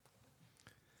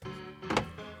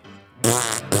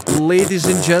Ladies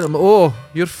and gentlemen, oh,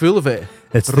 you're full of it.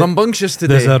 It's rambunctious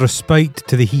today. There's a respite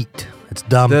to the heat. It's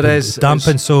damp. There is. It's damp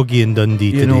and soggy in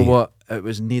Dundee today. You know what? It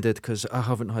was needed because I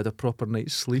haven't had a proper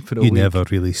night's sleep in a You week. never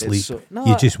really sleep. No,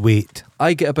 you just wait.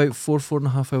 I get about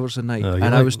 4.5 hours a night. Oh,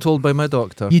 and I was told by my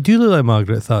doctor, you do look like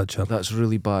Margaret Thatcher. that's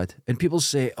really bad. And people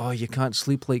say, oh, you can't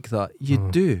sleep like that. You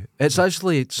do. It's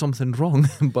actually something wrong.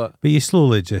 But you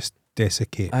slowly just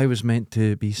desiccate. I was meant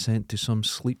to be sent to some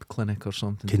sleep clinic or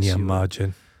something. Can you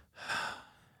imagine?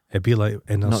 It'd be like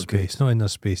Inner Not Space. good. Not Inner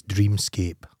Space,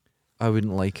 Dreamscape. I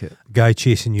wouldn't like it. Guy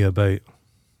chasing you about.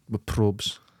 With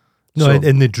probes. No, So-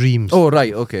 in the dreams. Oh,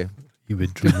 right, okay. You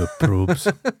would dream of probes.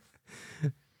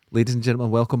 Ladies and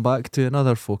gentlemen, welcome back to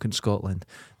another Folk in Scotland.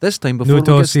 This time, before No we get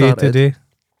dossier started, today.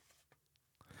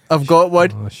 I've got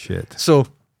one. Oh, shit. So,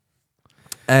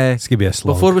 It's going to be a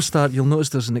slog. before we start, you'll notice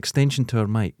there's an extension to our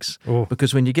mics. Oh.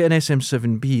 Because when you get an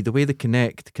SM7B, the way they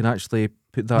connect can actually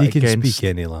put that You can against... speak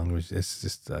any language. It's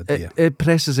just the idea. It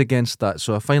presses against that.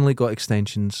 So I finally got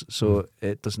extensions, so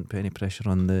it doesn't put any pressure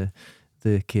on the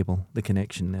cable, the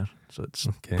connection there. So it's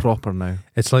Okay. proper now.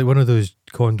 It's like one of those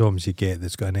condoms you get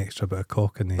that's got an extra bit of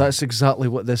cock in there. That's exactly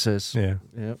what this is. yeah.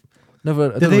 Yeah.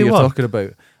 Never. I Do don't know they what you're work? talking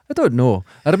about. I don't know.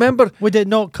 I remember Would it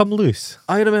not come loose?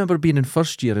 being in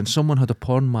first year and someone had a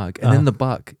porn mag, and in the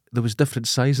back there was different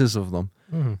sizes of them.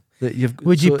 That you've.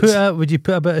 Would you so it's Would you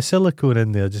put a bit of silicone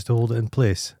in there just to hold it in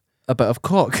place? a bit of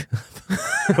cock?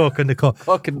 Cock in the cock.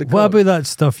 Cock in the What cock. about that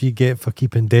stuff you get for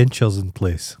keeping dentures in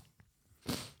place?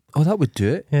 Oh, that would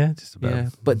do it. Yeah, just a bit. Yeah,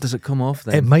 but does it come off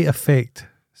then? It might affect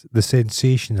the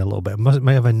sensation a little bit. It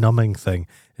might have a numbing thing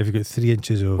if you've got 3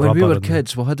 inches of when rubber we were in there.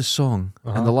 kids, we had a song,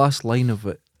 Uh-huh. and the last line of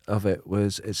it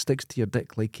was, "It sticks to your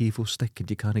dick like evil stick, and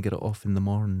you can't get it off in the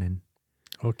morning."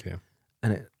 Okay.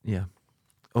 And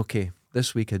okay.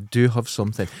 This week I do have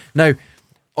something. Now, Is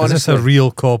honestly, this a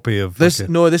real copy of this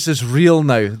okay. no, this is real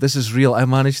now. This is real. I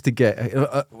managed to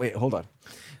get. Wait, hold on.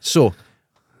 So,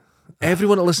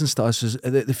 everyone that listens to us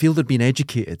they feel they're being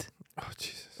educated. Oh,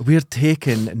 Jesus. We're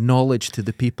taking knowledge to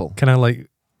the people. Kind of like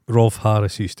Rolf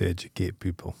Harris used to educate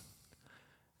people.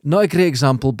 Not a great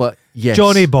example, but yes.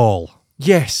 Johnny Ball.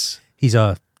 Yes. He's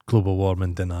a global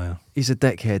warming denier. He's a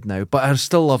dickhead now, but I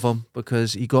still love him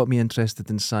because he got me interested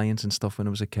in science and stuff when I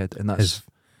was a kid, and that's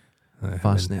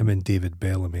fascinating. Him and David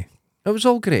Bellamy. It was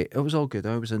all great. It was all good.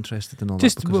 I was interested in all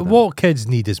Just that. because of that. what kids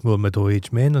need is more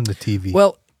middle-aged men on the TV.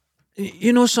 Well,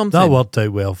 you know something. that worked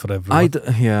out well for everyone.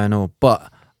 Yeah, I know,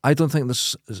 but I don't think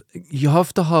this. You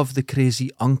have to have the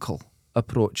crazy uncle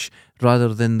approach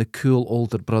rather than the cool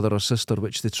older brother or sister,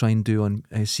 which they try and do on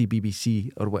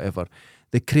CBBC or whatever.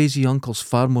 The crazy uncle's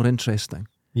far more interesting,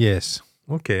 Yes.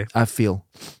 Okay. I feel.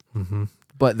 Mm-hmm.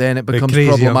 But then it The becomes crazy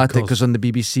problematic uncles. because on the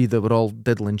BBC they were all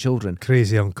diddling children.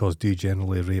 Crazy uncles do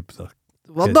generally rape their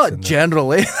Well, kids not in there.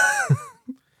 generally.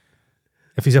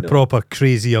 If he's a proper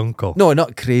crazy uncle. No,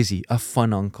 not crazy. A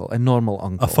fun uncle, a normal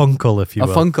uncle, A funkle, if you a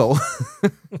will. funkle.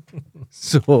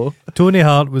 So, Tony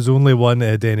Hart was the only one that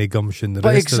had any gumption. The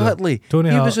but rest of them- exactly, Tony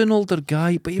he Hart. was an older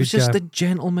guy, but he was Good just guy. a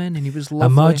gentleman, and he was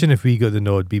lovely. Imagine if we got the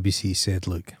nod, BBC said,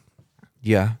 look,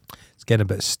 Yeah. it's getting a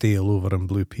bit stale over in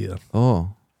Blue Peter.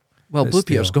 Oh. Well, It's Blue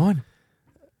Peter's still- gone.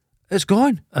 It's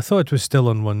gone. I thought it was still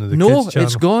on one of the No, kids' channel.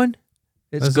 it's gone.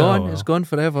 It's Is it? gone. Oh, well. It's gone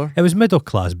forever. It was middle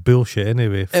class bullshit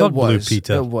anyway. Fuck Blue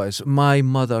Peter. It was. My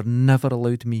mother never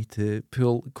allowed me to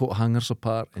pull coat hangers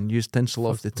apart and use tinsel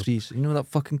off the trees. You know that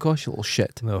fucking cost you little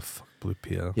shit. No, fuck Blue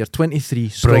Peter. You're 23.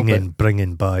 Stop it.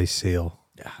 Bringing by sale.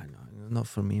 Yeah, no, not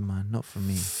for me, man. Not for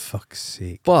me. Fuck's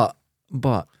sake. But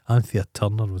Anthea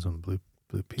Turner was on Blue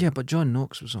Peter. yeah, but John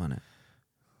Knox was on it.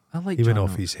 I like. He John went off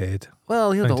Knox. his head.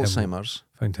 Well, he had Found him- Alzheimer's.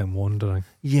 Found him wandering.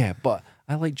 Yeah, but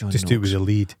I like John Just Knox. do it with a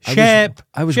lead. I was- Shep!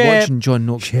 I was Shep! watching John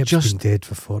Knox Shep's just been dead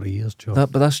for 40 years, John.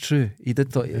 that, but that's true. He did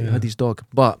thought he Yeah. had his dog.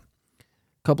 But a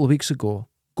couple of weeks ago,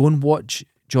 go and watch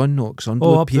John Knox on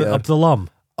Blue up Peter the Lum.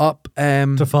 up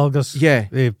Trafalgar's. yeah,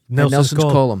 Nelson's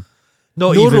column. column.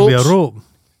 Not No even with ropes. a rope.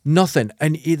 Nothing,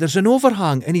 and there's an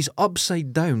overhang, and he's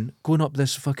upside down going up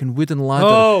this fucking wooden ladder,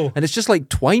 Oh. and it's just like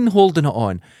twine holding it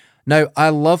on. Now I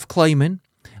love climbing.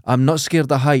 I'm not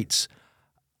scared of heights.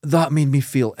 That made me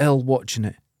feel ill watching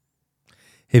it.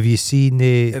 Have you seen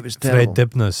It was Fred terrible.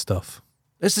 Dibner's stuff?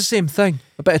 It's the same thing.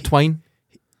 A bit of twine.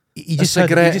 He just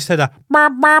had a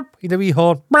burp, burp. He'd a wee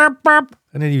horn, burp, burp,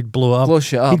 and then he'd blow it up. Blow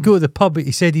shit up. He'd go to the pub.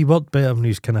 He said he worked better when he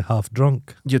was kind of half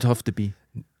drunk. You'd have to be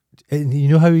And you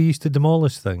know how he used to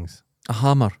demolish things? a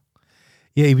hammer.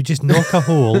 Yeah, he would just knock a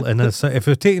hole in if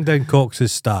we're taking down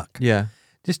Cox's stack, Yeah.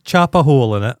 just chop a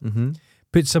hole in it, Mm-hmm.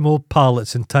 put some old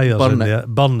pallets and tyres Burn in it. there,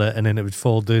 burn it, and then it would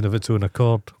fall down of its own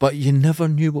accord. But you never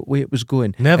knew what way it was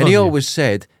going. Never And he knew. always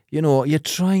said, you know, you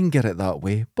try and get it that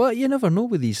way, but you never know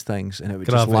with these things, and it would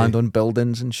Gravity. just land on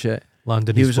buildings and shit.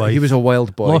 Landed He his was wife. he was a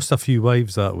wild boy. Lost a few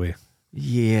wives that way.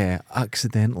 Yeah,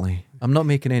 accidentally. I'm not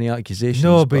making any accusations.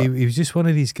 No, but he was just one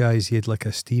of these guys. He had like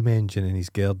a steam engine in his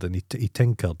garden. He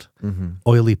tinkered.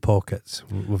 Oily pockets.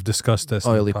 We've discussed this.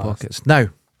 in the Oily past. pockets. Now,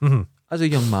 Mhm. as a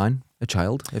young man, a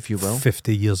child, if you will,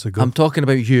 50 years ago. I'm talking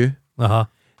about you. Uh-huh.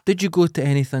 Did you go to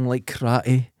anything like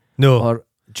karate No, or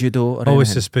judo or always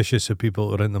anything? suspicious of people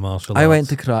who are into martial arts. I went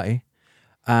to karate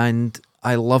and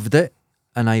I loved it,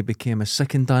 and I became a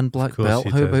second dan black course belt.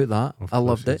 you How did. about that? Of I course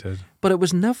loved you it. did. But it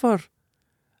was never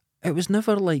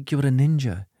like you were a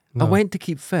ninja. No. I went to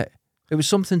keep fit. It was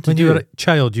something to When do. you were a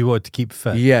child, you wanted to keep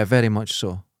fit. Yeah, very much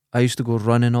so. I used to go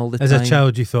running all the As time. a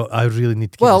child, you thought, I really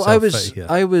need to keep well, myself fit here.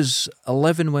 I was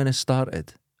 11 when I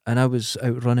started, and I was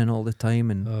out running all the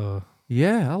time, and Oh.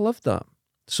 yeah, I loved that.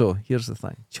 So here's the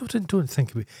thing. Children don't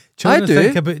think about. Children do.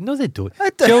 think about. No, they don't. I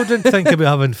do. Children think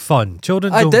about having fun.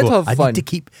 Children I don't did go, have I fun. need to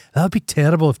keep. That would be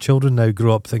terrible if children now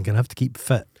grow up thinking I have to keep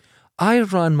fit. I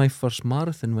ran my first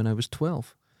marathon when I was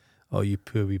 12. Oh, you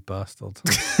poor wee bastard.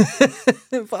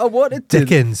 But I wanted to.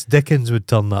 Dickens would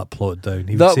turn that plot down.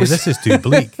 He would That say, was- this is too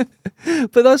bleak.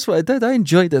 But that's what I did. I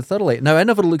enjoyed it thoroughly. Now, I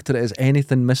never looked at it as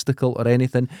anything mystical or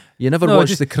anything. You never No, watched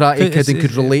just- The Karate it's- Kid and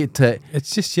could it- relate to it.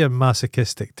 It's just your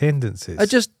masochistic tendencies. I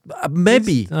just,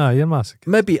 maybe, You're masochist.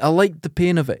 maybe I liked the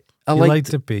pain of it. I You liked like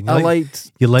the pain. You I like,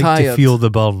 liked you like to tired. feel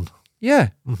the burn. Yeah,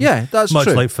 yeah, that's Much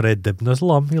true. like Fred Dibner's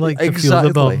lum. You like to feel Exactly.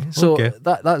 the burn. So Okay.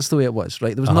 that's the way it was,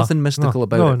 right? There was Uh-huh. nothing mystical no,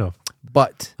 about no, it. No,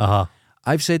 But Uh-huh.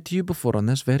 I've said to you before on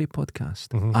this very podcast,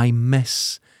 Mhm. I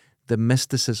miss the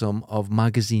mysticism of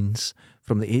magazines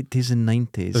from the 80s and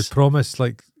 90s. They was promised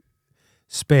like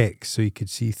specs so you could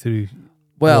see through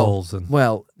well, walls and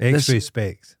well, X-ray this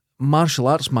specs. martial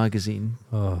arts magazine,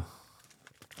 Oh,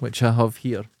 which I have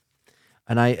here,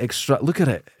 and I extract. Look at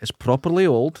it; it's properly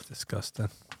old, disgusting.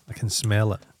 I can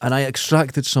smell it. and I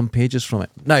extracted some pages from it.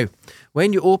 Now,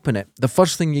 when you open it, the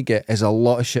first thing you get is a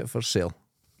lot of shit for sale.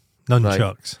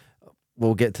 Nunchucks.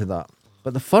 We'll get to that.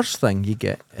 But the first thing you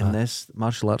get in this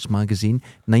martial arts magazine,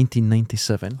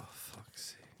 1997,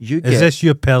 you get Is this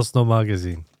your personal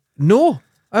magazine? no.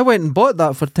 I went and bought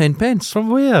that for 10 pence. From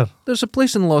where? There's a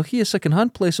place in Lochee, a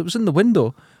second-hand place. It was in the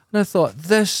window, and I thought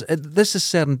this is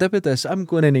serendipitous. I'm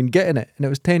going in and getting it, and it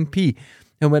was 10p.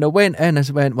 And when I went in, I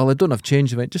went, well, I don't have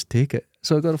change. I went, just take it.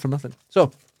 So I got it for nothing.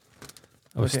 So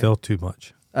Oh, Okay. still too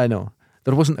much. I know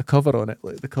there wasn't a cover on it.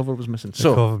 Like the cover was missing. The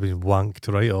So cover being wanked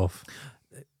right off.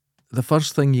 the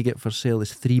first thing you get for sale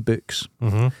is 3 books.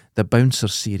 Mm-hmm. The Bouncer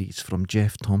series from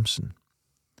Jeff Thompson.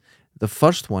 The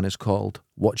first one is called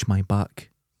Watch My Back,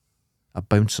 a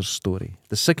bouncer story.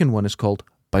 The second one is called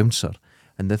Bouncer,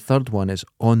 and the third one is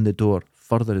On the Door,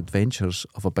 Further Adventures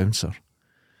of a Bouncer.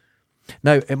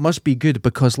 Now, it must be good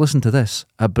because, listen to this,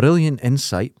 a brilliant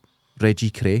insight, Reggie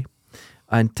Cray,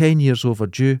 and 10 years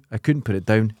overdue, I couldn't put it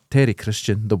down, Terry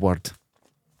Christian, The Word.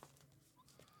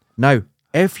 Now,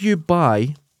 if you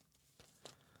buy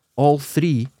all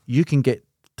 3, you can get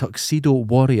Tuxedo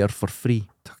Warrior for free.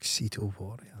 Tuxedo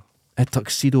Warrior. A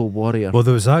Tuxedo Warrior. Well,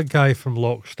 there was that guy from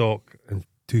Lock, Stock and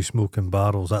Two Smoking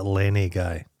Barrels, that Lenny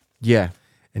guy, Yeah.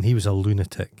 and he was a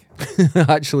lunatic.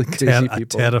 Actually crazy A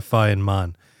people. terrifying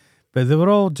man. But they were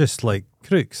all just like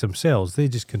crooks themselves. They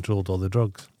just controlled all the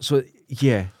drugs. So,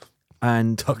 yeah.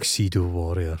 And Tuxedo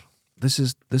Warrior. this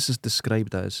is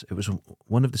described as, it was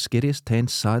one of the scariest,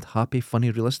 tense, sad, happy,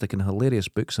 funny, realistic and hilarious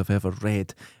books I've ever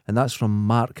read. And that's from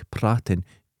Mark Pratin,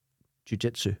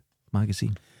 Jiu-Jitsu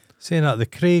magazine. Saying that, the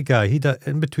Cray guy,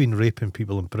 in between raping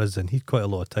people in prison, he'd quite a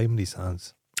lot of time in his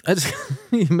hands.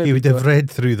 He would have read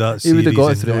through that He series. would have got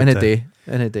it in through no in a time. day.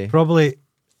 In a day. Probably.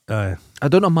 I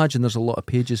don't imagine there's a lot of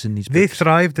pages in these They books.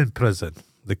 thrived in prison,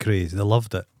 the Crays. They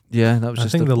loved it. Yeah, that was I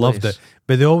just think their they loved place. it.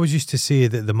 But they always used to say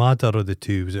that the madder of the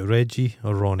two, was it Reggie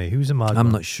or Ronnie? Who was the mad I'm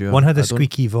one? not sure. One had a I don't-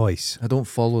 squeaky voice. I don't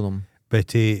follow them. But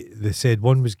they said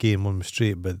one was gay and one was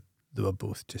straight, but they were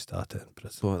both just at it in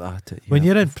prison. So at it. When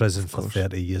yeah, you're in of prison for course.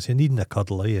 30 years, you're needing a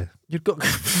cuddle, are you? You've got.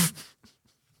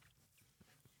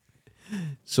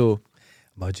 So,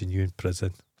 Imagine you in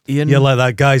prison. Ian, You're like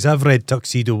that, guys. I've read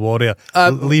Tuxedo Warrior.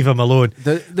 Leave him alone.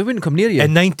 they wouldn't come near you.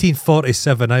 In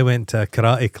 1947, I went to a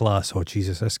karate class. Oh,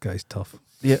 Jesus, this guy's tough.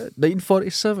 Yeah,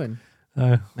 1947,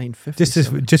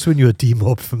 1950. Just when you were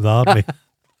demobbed from the army.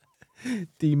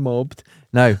 Demobbed.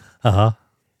 Now, Uh-huh.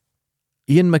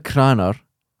 Ian McCranner,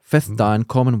 5th Dan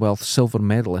Commonwealth silver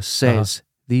medalist, says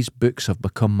these books have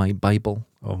become my Bible.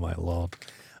 Oh, my Lord.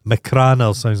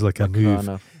 McCrannell sounds like a move.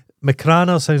 McCranner.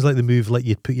 McCrannell sounds like the move like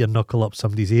you'd put your knuckle up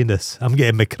somebody's anus. I'm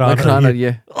getting McCranner. McCranner,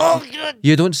 here. yeah. Oh, God.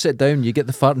 You don't sit down, you get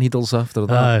the fart needles after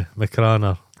that. Aye,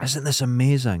 McCranner. Isn't this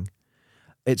amazing?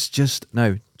 It's just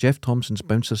now, Jeff Thompson's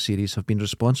Bouncer series have been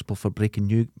responsible for breaking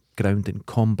new ground in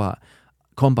combat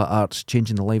arts,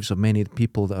 changing the lives of many of the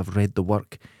people that have read the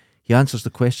work. He answers the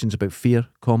questions about fear,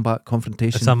 combat,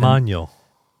 confrontation. It's a manual.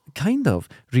 Kind of.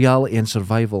 Reality and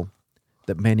survival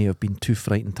that many have been too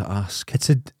frightened to ask.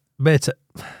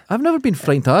 I've never been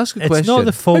frightened to ask a question. It's not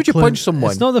the How'd you punch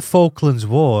someone? It's not the Falklands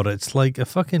War. It's like a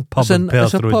fucking pub in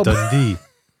Perth Road, Dundee.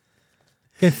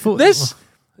 It's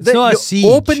not a siege.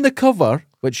 Open the cover,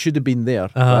 which should have been there,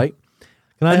 right?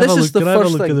 Can I have a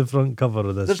look at the front cover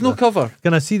of this? There's no cover.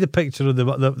 Can I see the picture of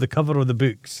the cover of the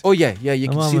books? Oh yeah, you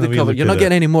can see the cover. You're not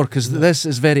getting any more because this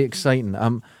is very exciting.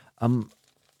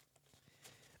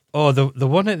 Oh, the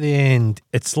one at the end.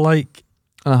 It's like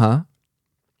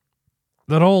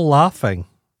they're all laughing.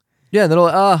 Yeah, they're all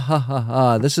ha ha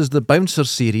ha. This is the Bouncer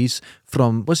series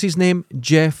from what's his name,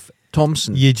 Jeff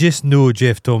Thompson. You just know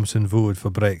Jeff Thompson voted for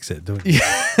Brexit, don't you?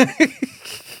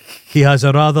 He has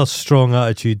a rather strong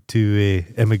attitude to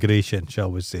immigration, shall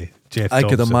we say. Jeff Thompson. I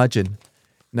could imagine.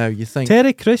 Now you think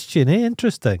Terry Christian,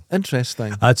 Interesting.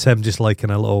 That's him just like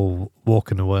in a little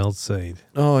walk in the wild side.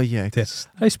 Oh yeah.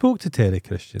 I spoke to Terry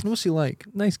Christian. What's he like?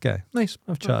 Nice guy. Nice.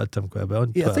 I've chatted to him quite a bit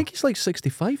on Twitter. I think he's like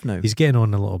 65 now. He's getting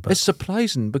on a little bit. It's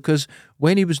surprising because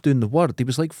when he was doing The Word, he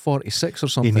was like 46 or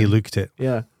something. And he looked it.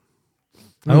 Yeah.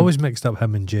 I always mixed up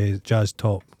him and Jazz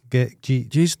Top.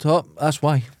 Jazz Top. That's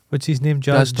why. What's his name?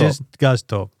 Gaz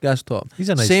Top. He's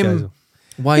a nice guy.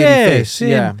 Wiry face.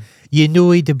 Yeah. You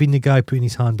know he'd have been the guy putting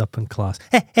his hand up in class.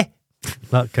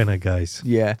 That kind of guys.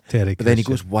 Yeah. Terry Christian. But then he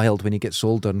goes wild when he gets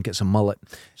older and gets a mullet.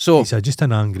 So he's just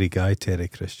an angry guy, Terry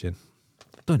Christian.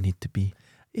 Don't need to be.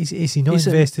 Is he not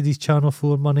invested his Channel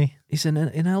 4 money? He's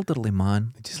an elderly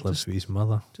man. He just lives with his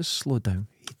mother. Just slow down.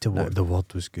 The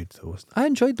Word was good though, wasn't it? I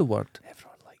enjoyed The Word.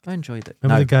 Everyone liked it. I enjoyed it.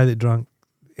 Remember the guy that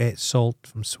ate salt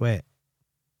from Sweat?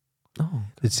 Oh.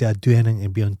 They'd say, I'd do anything to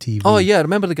be on TV. Oh, yeah. I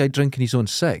remember the guy drinking his own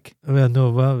sick. Well,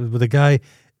 no. With the guy,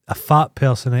 a fat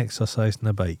person exercising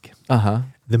a bike.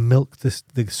 They milked the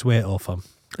sweat off him.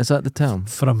 Is that the term?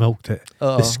 Milked it.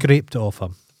 They scraped it off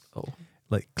him. Oh.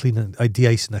 Like cleaning,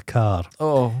 de-icing a car.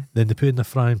 Oh. Then they put it in the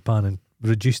frying pan and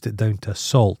reduced it down to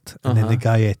salt. And then the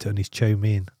guy ate it on his chow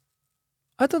mein.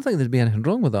 I don't think there'd be anything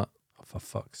wrong with that. For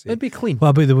fuck's sake. It'd be clean. What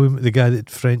about the guy that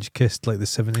French kissed like the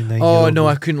 79-year-old? Oh, no,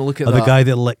 I couldn't look at that. Or the guy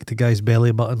that licked the guy's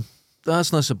belly button?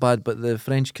 That's not so bad, but the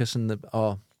French kissing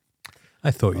I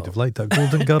thought you'd have liked that.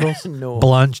 Golden Girls? No.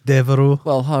 Blanche Devereaux?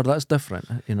 Well, that's different.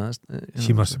 You know,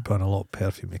 she must have put on a lot of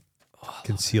perfume to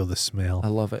conceal the smell. I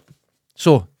love it.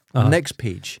 So, next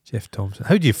page. Jeff Thompson.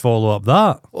 How do you follow up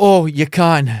that? Oh, you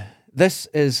can. This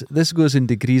goes in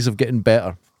degrees of getting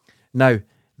better. Now,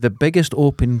 the biggest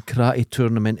open karate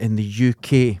tournament in the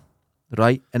UK,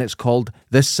 right? And it's called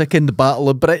the Second Battle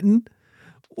of Britain.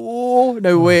 Oh,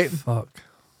 now wait. Fuck.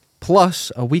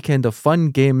 Plus a weekend of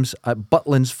fun games at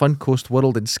Butlin's Fun Coast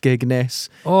World in Skegness.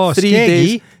 Oh, 3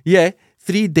 days. Yeah,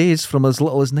 3 days from as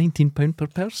little as £19 per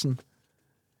person.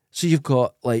 So you've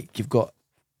got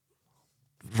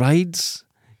rides,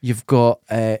 you've got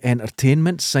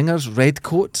entertainment, singers, red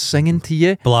coats singing to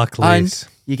you, black lace.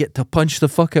 And you get to punch the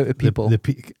fuck out of people. The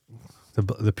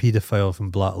paedophile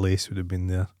from Black Lace would have been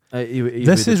there.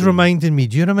 This is reminding me.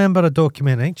 Do you remember a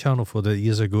documentary, I think Channel 4 did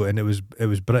years ago, and it was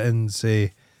Britain's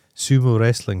sumo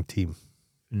wrestling team?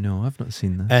 No, I've not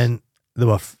seen this. And they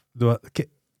were.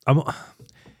 I'm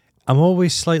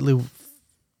always slightly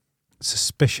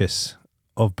suspicious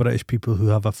of British people who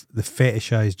have the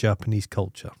fetishized Japanese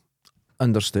culture.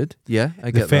 Understood. Yeah,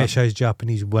 I get the fetishized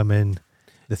Japanese women.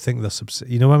 They think they're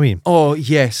you know what I mean? Oh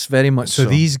yes, very much so. So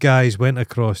these guys went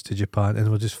across to Japan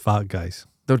and were just fat guys.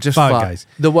 They're just fat guys.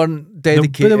 They weren't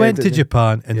dedicated. But they went to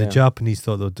Japan and the Japanese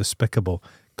thought they were despicable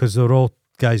because they were all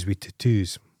guys with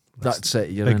tattoos. That's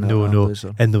it. You're like in no,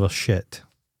 and they were shit.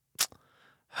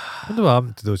 I wonder what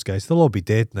happened to those guys. They'll all be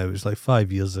dead now. It was like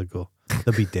 5 years ago.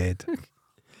 They'll be dead.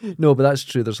 No, but that's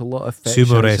true. There's a lot of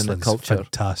sumo wrestling in the culture.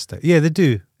 Fantastic. Yeah, they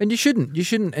do. And you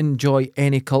shouldn't enjoy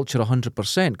any culture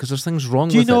 100% because there's things wrong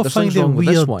with it. Do you not find it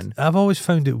weird? This one. I've always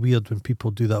found it weird when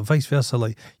people do that. Vice versa,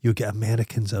 like you get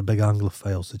Americans that are big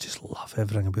Anglophiles that just love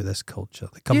everything about this culture.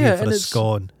 They come here for a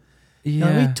scone. Yeah.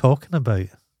 What are we talking about?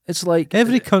 It's like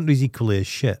every country's equally as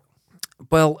shit.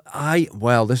 Well,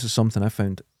 this is something I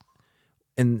found.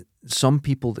 In some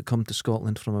people that come to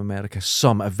Scotland from America,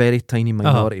 a very tiny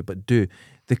minority, but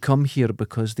they come here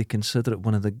because they consider it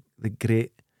one of the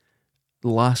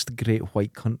last great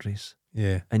white countries.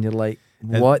 Yeah. And you're like,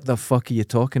 what the fuck are you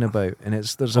talking about? And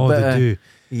there's a bit of...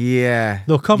 Yeah.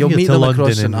 They'll come here to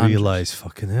London and realise,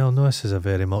 fucking hell, no, this is a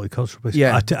very multicultural place.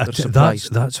 Yeah,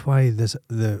 that's why there's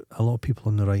a lot of people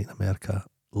on the right in America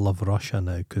love Russia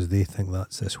now because they think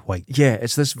that's this white. Yeah,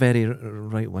 it's this very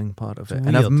right-wing part of it. It's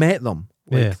And I've weird. met them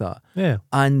like Yeah. that. Yeah.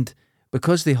 And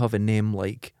because they have a name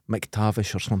like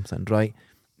McTavish or something, right,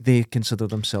 they consider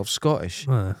themselves Scottish.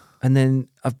 And then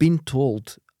I've been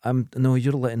told, no,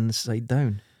 you're letting the side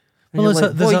down. And you're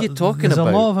like, what are you talking there's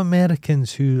about? a lot of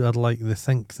Americans who are like, they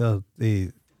think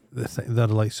they're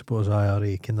like, suppose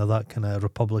IRA, kind of that kind of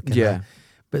Republican. Yeah.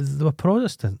 But they were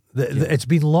Protestant. Yeah. It's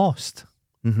been lost.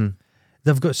 Mm-hmm.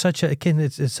 They've got such a kind.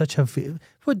 It's such a.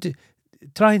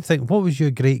 Try and think. What was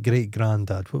your great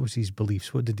granddad? What was his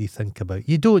beliefs? What did he think about?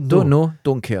 You don't know. Don't know,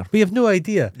 don't care. We have no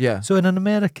idea. Yeah. So in an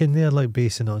American, they're like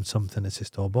basing it on something. It's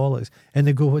just all bollocks. And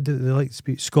they go, what do they like to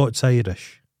speak? Scots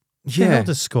Irish. Yeah. What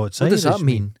does Scots What Irish does that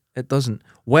mean? It doesn't.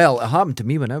 Well, it happened to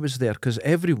me when I was there because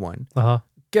everyone,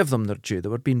 give them their due, they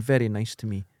were being very nice to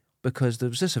me because there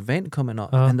was this event coming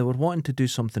up and they were wanting to do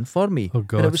something for me. Oh,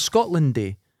 God. And it was Scotland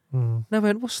Day. Mm. And I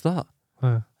went, what's that?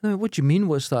 Uh, No, what do you mean,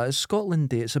 what's that? It's Scotland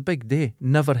Day. It's a big day.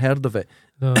 Never heard of it.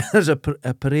 no. There's a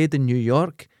parade in New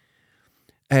York.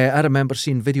 I remember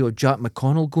seeing video of Jack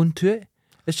McConnell going to it.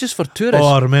 It's just for tourists.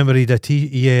 Oh, I remember he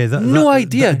did. No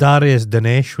idea. Darius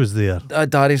Dinesh was there.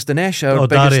 Darius Dinesh, our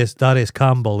biggest... Darius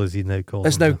Campbell, as he now calls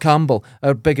It's him. now Campbell,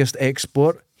 our biggest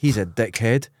export. He's a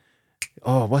dickhead.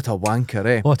 Oh, what a wanker,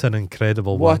 eh? What an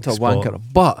incredible What a spot. wanker.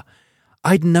 But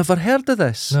I'd never heard of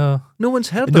this. No. No one's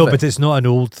heard of No, it. but it's not an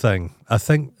old thing. I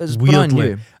think, It's brand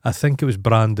weirdly, new. I think it was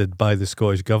branded by the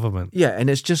Scottish government. Yeah, and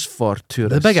it's just for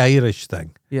tourists. The big Irish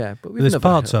thing. Yeah, but we've There's never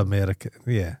parts heard of America,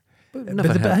 yeah. But we've But never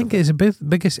heard I of think it. it's the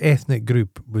biggest ethnic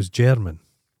group was German.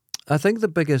 I think the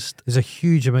biggest There's a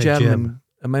huge amount of German.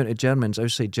 amount of Germans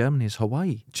outside Germany is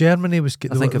Hawaii. Germany was.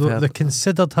 I think I've heard they of it.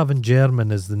 considered having German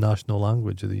as the national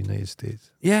language of the United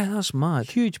States. Yeah, that's mad.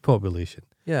 Huge population.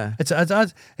 Yeah.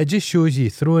 It just shows you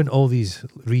throwing all these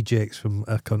rejects from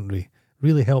a country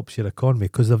really helps your economy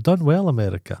because they've done well,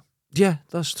 America. Yeah,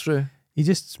 that's true. You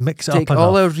just mix it Take up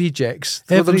all enough. our rejects,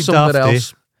 throw them Every somewhere dafty,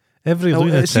 else. Every Oh,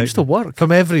 lunatic it seems to work.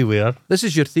 from everywhere. This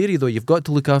is your theory, though. You've got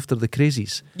to look after the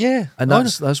crazies, Yeah, and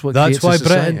that's what that's creates why a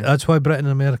society. Britain. That's why Britain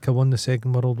and America won the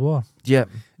Second World War. Yeah,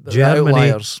 Germany-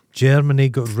 outliers. Germany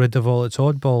got rid of all its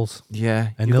oddballs. Yeah,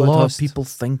 And you've they got to lost. have people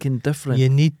thinking different. You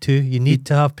need to. You need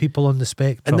to have people on the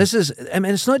spectrum. And this is, I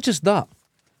mean, it's not just that.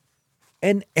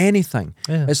 In anything,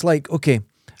 Yeah. it's like, okay,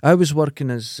 I was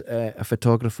working as a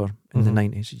photographer in the Mhm.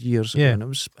 90s, years ago, Yeah. and it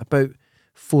was about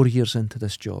 4 years into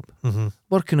this job,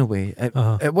 working away.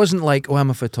 It wasn't like, oh,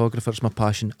 I'm a photographer, it's my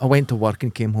passion. I went to work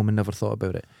and came home and never thought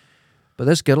about it. But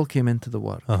this girl came into the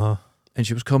work, and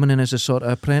she was coming in as a sort of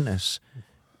apprentice,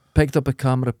 picked up a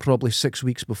camera probably 6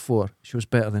 weeks before. She was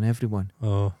better than everyone.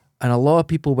 Oh And a lot of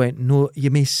people went, no,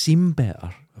 you may seem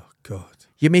better. God.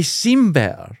 You may seem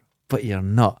better, but you're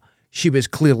not. She was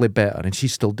clearly better, and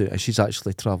she's still doing it. She's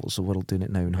actually travels the world doing it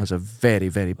now and has a very,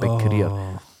 very big career.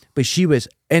 But she was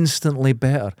instantly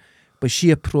better. But she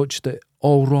approached it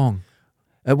all wrong.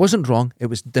 It wasn't wrong, it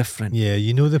was different. Yeah,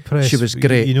 you know the press. She was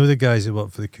great. You know the guys that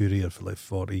work for the Courier for like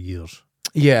 40 years.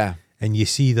 Yeah. And you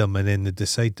see them and then they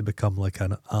decide to become like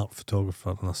an art photographer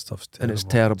and that stuff's terrible. And it's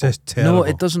terrible. Just terrible. No,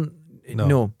 it doesn't. No.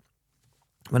 No.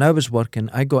 When I was working,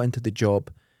 I got into the job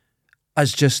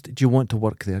as just, do you want to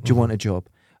work there? Do you want a job?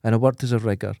 And I worked as a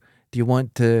rigger. Do you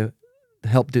want to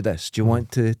help do this? Do you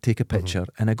want to take a picture?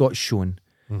 And I got shown.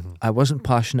 I wasn't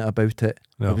passionate about it.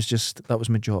 No. I was just, that was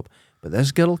my job. But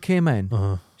this girl came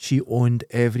in. She owned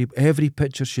every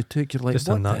picture she took. You're like, Just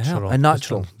what a the hell? natural. A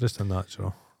natural. Just a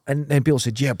natural. And then people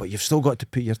said, yeah, but you've still got to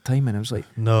put your time in. I was like,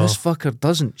 No. this fucker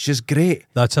doesn't. She's great.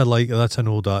 That's an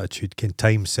old attitude. Can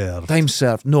time serve? Time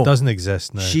served. No. Doesn't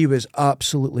exist now. She was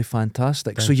absolutely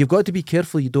fantastic. So Thank you've got to be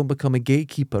careful you don't become a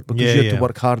gatekeeper because Yeah, you have yeah. to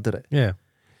work hard at it. Yeah.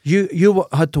 You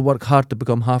had to work hard to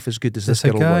become half as good as this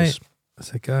girl was.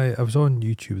 There's a guy, I was on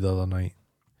YouTube the other night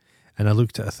and I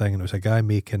looked at a thing and it was a guy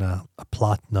making a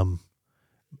platinum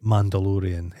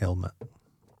Mandalorian helmet.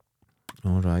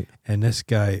 All right. And this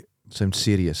guy, Sounds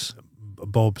serious.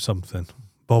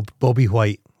 Bobby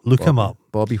White, look him up.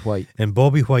 Bobby White. And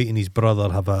Bobby White and his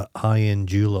brother have a high-end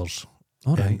jewellers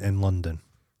All right. in London.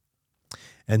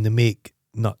 And they make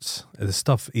nuts. The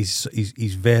stuff, he's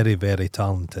very, very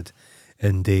talented.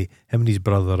 And him and his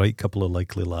brother are right couple of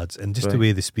likely lads. And just the Right.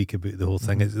 way they speak about the whole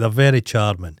thing, they're very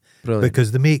charming. Brilliant.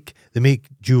 Because they make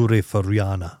jewellery for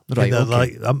Rihanna. Right, And they're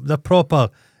okay. they're proper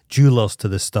jewellers to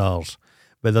the stars.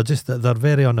 But they're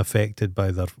very unaffected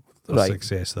by their Right.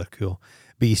 success. They're cool.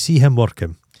 But you see him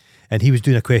working, and he was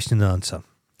doing a question and answer.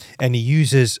 And he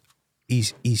uses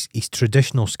his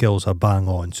traditional skills are bang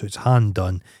on. So it's hand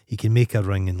done. He can make a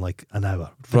ring in like an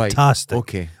hour. Right. Fantastic.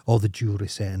 Okay. All the jewellery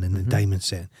setting and the diamond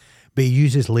setting. But he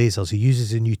uses lasers. He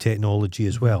uses a new technology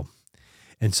as well.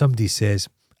 and somebody says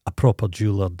a proper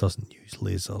jeweler doesn't use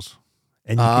lasers.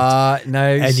 And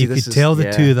you could tell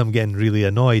the two of them getting really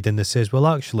annoyed, and they says, well,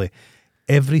 actually,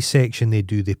 every section they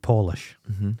do, they polish.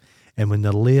 Mm-hmm. And when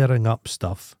they're layering up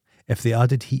stuff, if they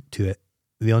added heat to it,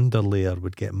 the underlayer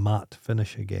would get matte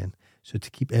finish again. So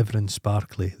to keep everything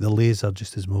sparkly, the laser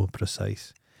just is more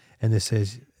precise. And it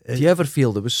says... Do you ever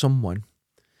feel there was someone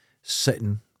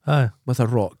sitting with a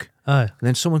rock, and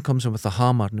then someone comes in with a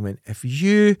hammer and went, if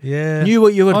you knew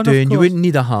what you were doing, you wouldn't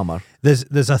need a hammer.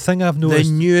 There's a thing I've noticed.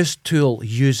 The newest tool,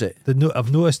 use it.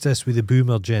 I've noticed this with the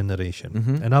boomer generation,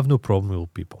 Mm-hmm. and I've no problem with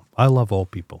old people. I love all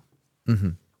people. Mm-hmm.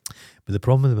 But the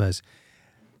problem with them is,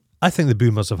 I think the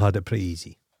boomers have had it pretty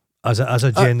easy. As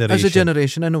a generation. As a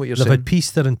generation, I know what you're They've saying. had peace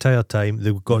their entire time.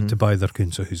 They've got to buy their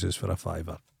Kunsthausers for a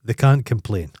 £5. They can't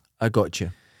complain. I got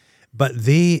you. But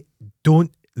they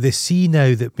see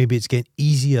now that maybe it's getting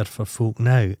easier for folk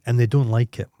now, and they don't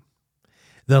like it.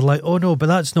 They're like, oh no, but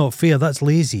that's not fair, that's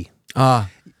lazy.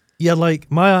 You're like,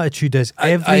 my attitude is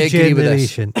every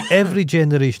generation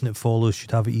that follows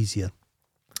should have it easier.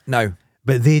 No.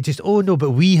 But they just, oh no,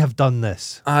 but we have done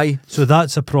this. So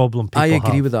that's a problem people I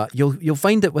agree have. with that. You'll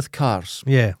find it with cars.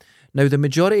 Yeah. Now, the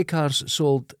majority of cars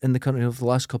sold in the country over the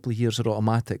last couple of years are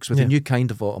automatics, with a new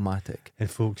kind of automatic. And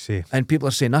folks say... And people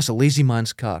are saying, that's a lazy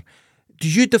man's car. Do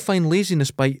you define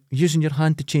laziness by using your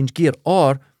hand to change gear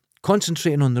or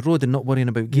concentrating on the road and not worrying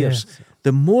about gears? Yes.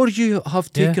 The more you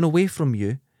have taken away from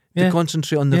you to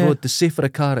concentrate on the road, the safer a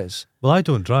car is. Well, I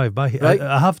don't drive, but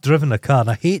I have driven a car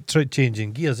and I hate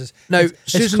changing gears.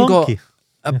 Susan got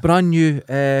a brand new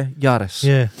Yaris.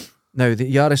 Yeah. Now,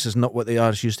 the Yaris is not what the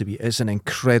Yaris used to be. It's an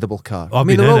incredible car. I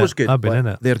mean, they're always good. I've been in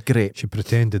it. They're great. She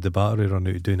pretended the battery run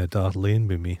out doing a dark lane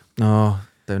with me. Oh,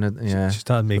 down it, yeah. She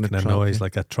started making a noise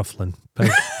like a truffling pig.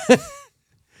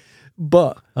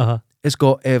 But it's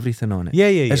got everything on it. Yeah.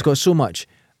 It's got so much.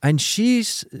 And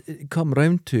she's come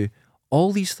round to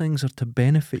all these things are to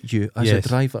benefit you as a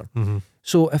driver. Mm-hmm.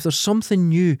 So if there's something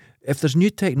new, if there's new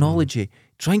technology,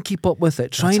 try and keep up with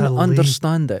it. Try and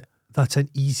understand it. That's an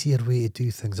easier way to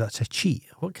do things. That's a cheat.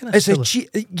 What kind of It's a cheat.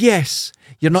 Yes.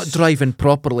 You're not driving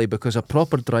properly because a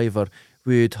proper driver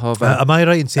would have am I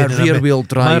right in saying a rear-wheel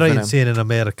drive. Am I right in saying in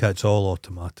America it's all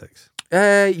automatics?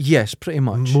 Yes, pretty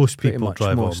much. Most people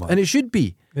drive automatic. And it should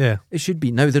be. Yeah. It should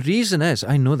be. Now, the reason is,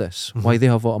 I know this, why they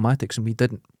have automatics and we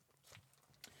didn't.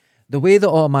 The way the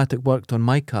automatic worked on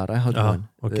my car, I had one,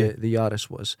 the Yaris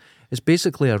was, it's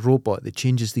basically a robot that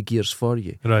changes the gears for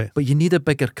you. Right. But you need a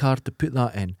bigger car to put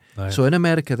that in. Right. So in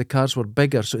America, the cars were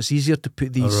bigger, so it's easier to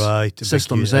put these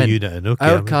systems in. Unit in. Okay,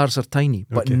 Our cars are tiny,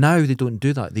 but now they don't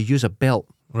do that. They use a belt.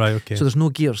 Right, okay. So there's no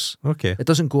gears. Okay. It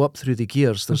doesn't go up through the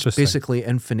gears. There's basically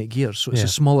infinite gears. So it's a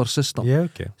smaller system. Yeah,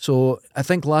 okay. So I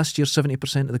think last year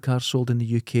 70% of the cars sold in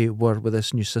the UK were with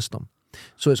this new system.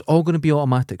 So it's all going to be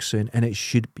automatic soon, and it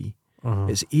should be.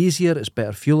 It's easier, it's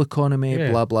better fuel economy,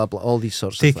 blah, blah, blah, all these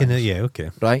sorts of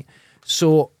things. Right?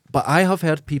 So, but I have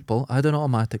heard people, I had an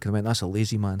automatic, and went, that's a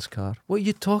lazy man's car. What are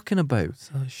you talking about?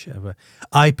 Oh, shit.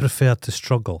 I prefer to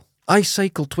struggle. I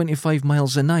cycle 25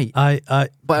 miles a night.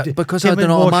 But because I had when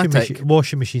an automatic.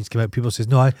 washing machines come out, people say,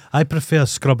 no, I prefer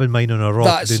scrubbing mine on a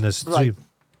rock doing this. Right.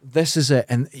 This is it.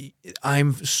 And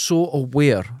I'm so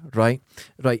aware, right?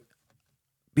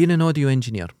 Being an audio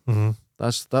engineer,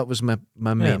 that was my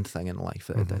main thing in life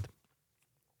that I did.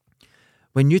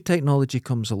 When new technology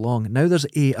comes along, now there's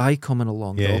AI coming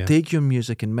along that'll take your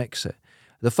music and mix it.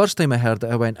 The first time I heard it,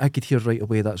 I went, I could hear right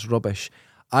away that's rubbish.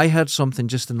 I heard something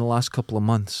just in the last couple of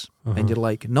months, and you're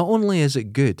like, not only is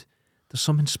it good, there's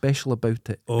something special about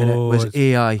it, and it was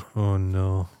AI. Oh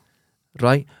no.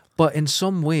 Right? But in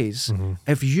some ways,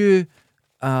 if you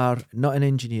are not an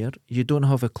engineer, you don't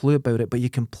have a clue about it, but you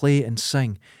can play and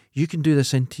sing, you can do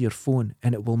this into your phone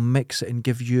and it will mix it and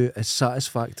give you a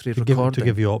satisfactory recording. To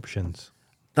give you options.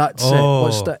 That's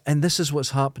it. And this is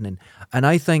what's happening. And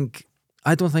I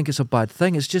don't think it's a bad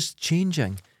thing. It's just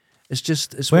changing.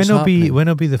 It's what's happening. When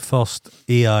will be the first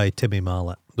AI Timmy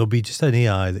Mallet? There'll be just an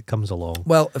AI that comes along.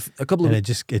 Well, a couple of it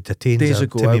attains days a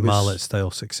ago, Timmy Mallet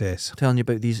style success. Telling you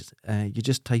about these, you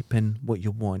just type in what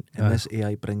you want, and this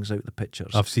AI brings out the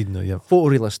pictures. I've seen them. Yeah,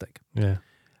 photorealistic. Yeah,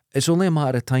 it's only a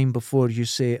matter of time before you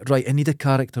say, right, I need a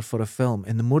character for a film,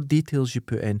 and the more details you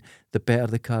put in, the better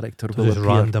the character will just appear.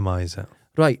 Randomise it.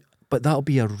 Right, but that'll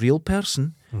be a real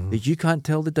person that you can't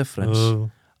tell the difference.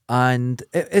 And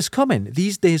it's coming.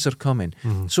 These days are coming.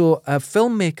 So a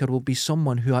filmmaker will be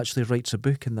someone who actually writes a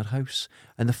book in their house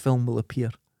and the film will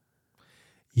appear.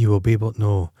 You will be able to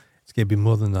know. It's going to be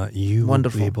more than that. You will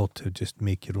be able to just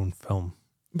make your own film.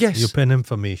 Yes. You'll put in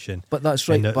information. But that's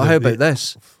right. But how about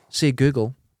this? Say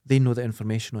Google, they know the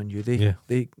information on you. Yeah.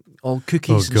 They all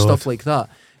cookies and God. stuff like that.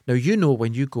 Now, you know,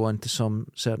 when you go onto some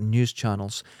certain news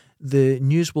channels, the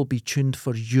news will be tuned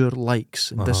for your likes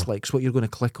and dislikes, what you're going to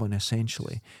click on,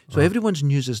 essentially. So everyone's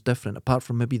news is different, apart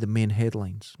from maybe the main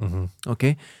headlines.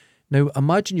 Okay? Now,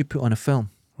 imagine you put on a film,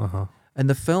 and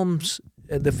the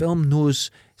film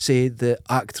knows, say, the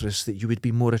actress that you would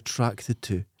be more attracted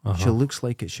to. She looks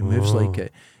like it, she moves like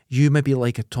it. You maybe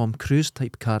like a Tom Cruise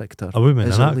type character. A woman,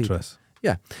 as an a lead. actress.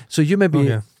 Yeah. So you maybe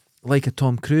Okay. like a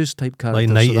Tom Cruise type character. Like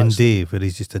Night so and that's Day, where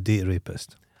he's just a date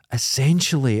rapist.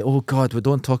 essentially, oh God, we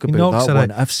don't talk He about knocks that her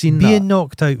one. out. I've seen Being that.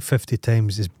 knocked out 50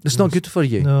 times is... It's not good for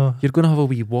you. No. You're going to have a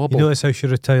wee wobble. You notice how she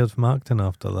retired from acting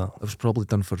after that? It was probably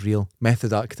done for real.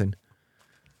 Method acting.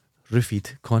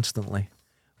 Roofied constantly.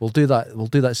 We'll do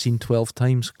that scene 12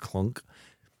 times, clunk.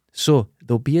 So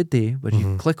there'll be a day where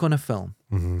you click on a film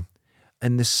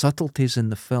and the subtleties in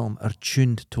the film are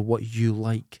tuned to what you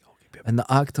like. And the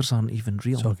actors aren't even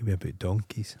real. Talking about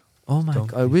donkeys. Oh my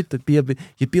donkeys. God,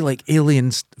 you'd be like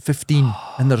Aliens 15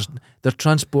 and they're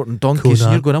transporting donkeys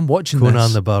and you're going, I'm watching Conan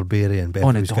this. the Barbarian,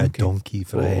 On a who's got a donkey. donkey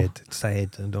for a Oh. head. It's a head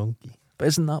and a donkey. But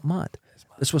isn't that mad?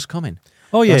 This was coming.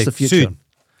 Oh yeah, That's the future. soon.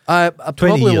 I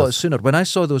probably a lot years. sooner. When I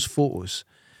saw those photos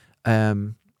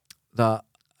that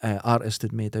artist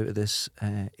had made out of this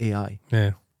AI,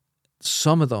 Yeah.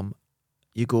 some of them,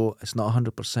 you go, it's not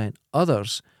 100%.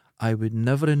 Others, I would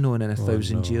never have known in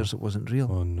 1,000 no. years it wasn't real.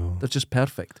 Oh no. They're just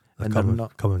perfect. They're and coming, they're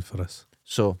not. coming for us.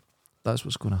 So that's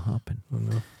what's going to happen. Oh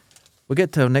no. We'll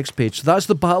get to our next page. So that's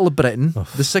the Battle of Britain, Oh.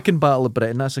 the second Battle of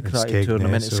Britain. That's a In karate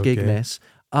tournament at Skegness, Skegness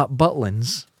at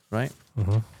Butlins, right?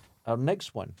 Uh-huh. Our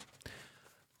next one,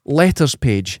 letters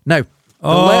page. Now, the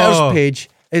Oh. letters page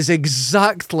is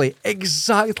exactly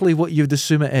what you'd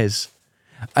assume it is,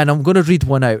 and I'm going to read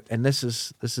one out. And this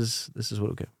is what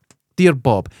it'll go. Dear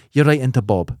Bob, you're writing to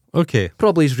Bob. Okay.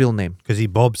 Probably his real name. Because he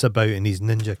bobs about and he's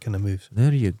ninja kind of moves.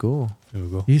 There you go. There we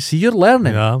go. You see, you're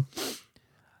learning. Yeah.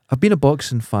 I've been a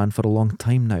boxing fan for a long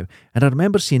time now, and I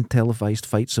remember seeing televised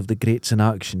fights of the greats in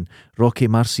action. Rocky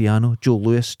Marciano, Joe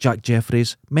Louis, Jack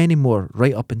Jeffries, many more,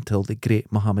 right up until the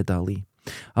great Muhammad Ali.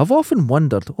 I've often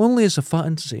wondered, only as a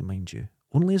fantasy, mind you,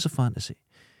 only as a fantasy,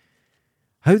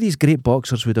 how these great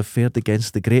boxers would have fared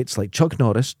against the greats like Chuck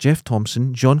Norris, Jeff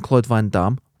Thompson, Jean-Claude Van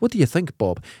Damme. What do you think,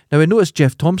 Bob? Now, I notice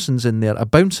Jeff Thompson's in there. A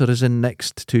bouncer is in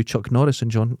next to Chuck Norris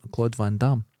and Jean-Claude Van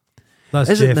Damme. That's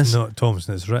Isn't Jeff this- not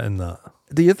Thompson that's written that.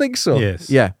 Do you think so? Yes.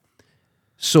 Yeah.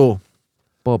 So,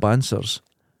 Bob answers,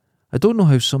 I don't know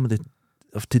how some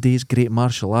of today's great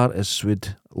martial artists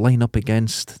would line up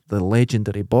against the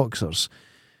legendary boxers.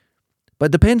 But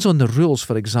it depends on the rules.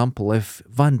 For example, if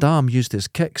Van Damme used his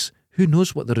kicks, who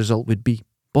knows what the result would be?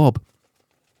 Bob.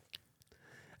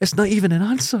 It's not even an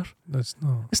answer. That's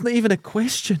not. It's not even a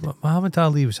question. Muhammad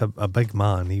Ali was a big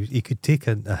man. He could take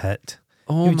a hit.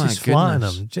 Oh He would my just flatten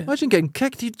goodness. him. Imagine getting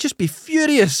kicked. He'd just be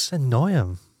furious. Annoy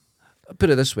him. Put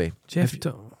it this way. Jeff.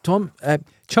 Tom...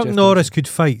 Chuck Jeff Norris could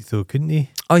fight though, couldn't he?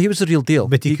 Oh, he was the real deal.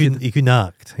 But he couldn't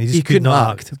act. He just He couldn't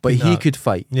not act, but he could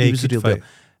fight. Yeah, he was the could real fight. deal.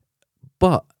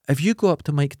 But if you go up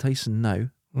to Mike Tyson now,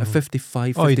 a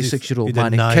 55, Oh, he'd 56-year-old he'd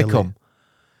man, and kick annihilate. him,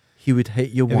 he would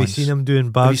hit you Have once. you seen him doing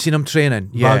Have bag, you seen him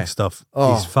training? Yeah. bag stuff?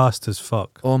 Oh. He's fast as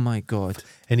fuck. Oh my God.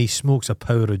 And he smokes a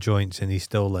power of joints and he's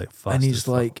still like fast And as he's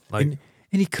fuck. like, and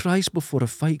he cries before a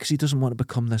fight because he doesn't want to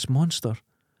become this monster.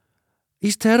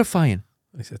 He's terrifying.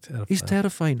 he's a terrifying. He's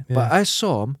terrifying. Yeah. But I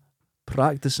saw him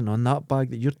practicing on that bag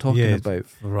that you're talking Yeah, about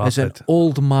rapid. as an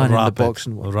old man in the Rapid.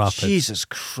 boxing world. Rapid. Jesus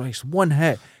Christ. One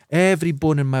hit. Every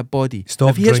bone in my body. Stop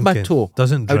if he hits my drinking. toe,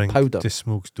 Doesn't out drink. powder. Just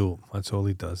smokes dope. That's all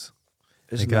he does.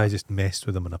 Isn't the guy that- just messed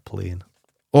with him on a plane.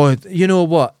 Oh, you know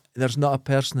what? There's not a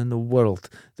person in the world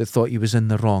that thought he was in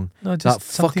the wrong. No, That just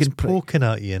somebody's fucking prick. poking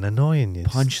at you and annoying you.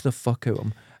 Punch the fuck out of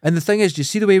him. And the thing is, do you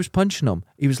see the way he was punching him?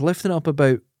 He was lifting up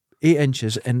about 8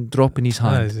 inches and dropping his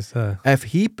Ah, hand. it's just, If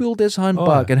he pulled his hand Oh,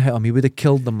 back yeah. and hit him, he would have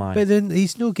killed the man. But then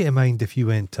he's no getting mind if you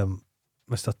went to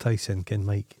Mr. Tyson and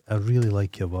Mike, I really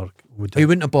like your work. Would He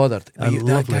wouldn't have bothered. That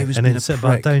lovely. guy was and being then a sit prick.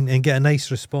 back down and get a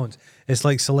nice response. It's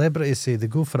like celebrities say they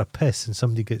go for a piss and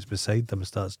somebody gets beside them and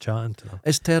starts chatting to them.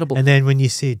 It's terrible. And then when you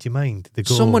say, do you mind? They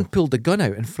go, Someone pulled a gun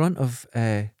out in front of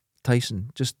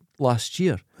Tyson just last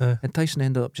year, and Tyson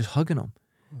ended up just hugging him.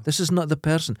 This is not the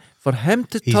person. For him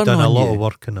to he's turn done on a lot you, of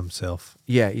work on himself.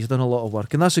 yeah, he's done a lot of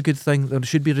work, and that's a good thing. There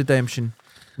should be redemption.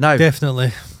 Now,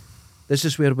 Definitely. this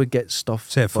is where we get stuff.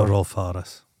 Except for Rolf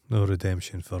Harris. No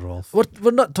redemption for Rolf.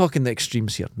 We're not talking the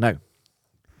extremes here. Now,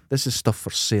 this is stuff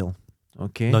for sale.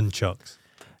 Okay. Nunchucks.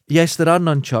 Yes, there are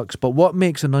nunchucks, but what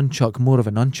makes a nunchuck more of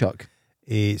a nunchuck?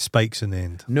 Spikes in the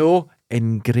end. No,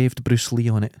 engraved Bruce Lee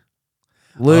on it.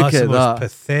 Look That's at the most that.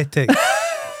 pathetic.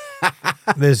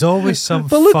 There's always some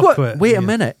But look fuckwit. wait a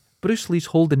minute. Bruce Lee's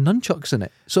holding nunchucks in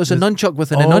it. So it's a nunchuck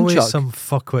within a Always nunchuck. some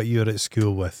fuckwit you were at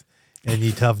school with, and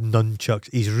you'd have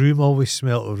nunchucks. His room always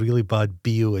smelt of really bad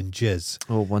BO and jizz.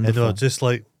 Oh, And wonderful. they were just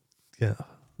like, yeah.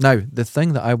 Now, the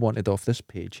thing that I wanted off this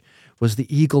page was the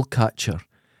eagle catcher.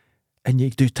 And you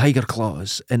do tiger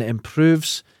claws, and it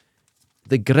improves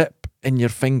the grip in your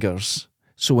fingers.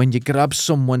 So when you grab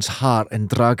someone's heart and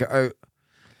drag it out,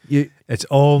 It's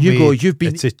all You made, go, you've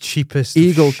been it's the cheapest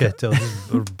eagle of shit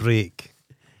it'll break.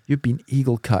 you've been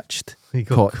eagle catched,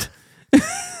 Eagle caught.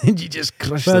 And you just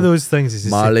crush One of them. those things is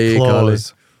just Mali,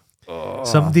 claws.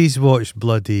 Somebody's watched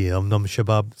bloody Num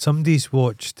Shabab. Somebody's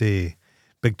watched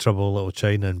Big Trouble in Little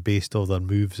China and based all their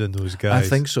moves in those guys. I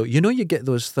think so. You know, you get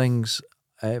those things,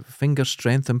 finger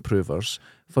strength improvers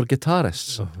for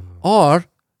guitarists. Or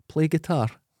play guitar.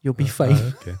 You'll be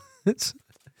fine. Okay.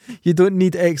 You don't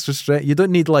need extra strength. You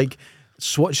don't need like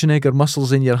Schwarzenegger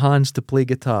muscles in your hands to play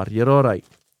guitar. You're all right.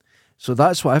 So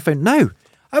that's what I found. Now,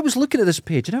 I was looking at this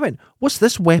page and I went, what's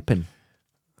this weapon?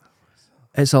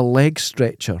 It's a leg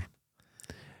stretcher.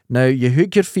 Now, you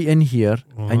hook your feet in here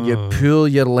and you pull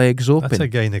your legs open. That's a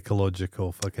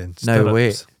gynecological fucking stirrups. Now,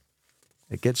 wait.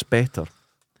 It gets better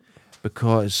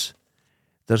because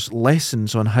there's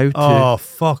lessons on how to Oh,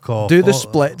 fuck off. do the Oh,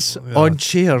 splits yeah. on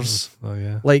chairs Oh,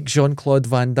 yeah. like Jean-Claude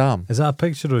Van Damme. Is that a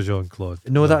picture of Jean-Claude?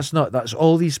 No, that's not. That's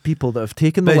all these people that have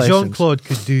taken the But lessons. Jean-Claude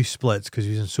could do splits because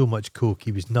he was in so much coke,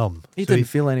 he was numb. He So didn't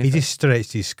feel anything. He just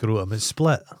stretched his scrotum and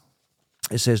split.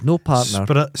 It says no partner,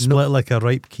 Split like a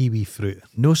ripe kiwi fruit.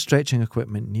 no stretching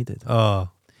equipment needed. Oh,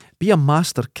 Be a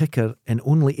master kicker in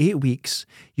only 8 weeks.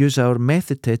 Use our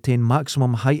method to attain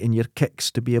maximum height in your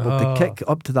kicks to be able to kick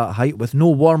up to that height with no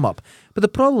warm-up. But the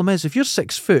problem is, if you're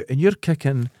 6 foot and you're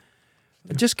kicking,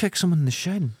 just kick someone in the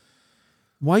shin.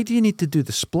 Why do you need to do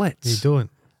the splits? you don't.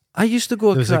 I used to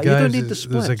go, you don't need the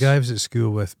splits. There's a guy I was at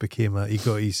school with, he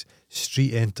got his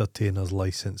street entertainer's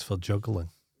license for juggling.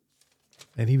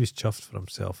 And he was chuffed for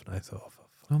himself, and I thought,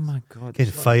 Oh my God.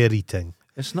 getting fire eating.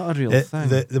 It's not a real thing.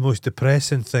 The most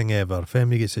depressing thing ever, if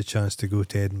anybody gets a chance to go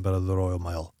to Edinburgh, the Royal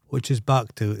Mile, which is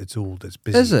back to its old, it's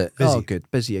busy. Is it? Busy. Oh,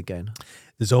 good. Busy again.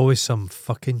 There's always some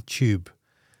fucking tube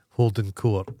holding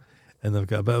court, and they've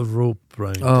got a bit of rope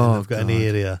round, Oh, and they've got an God.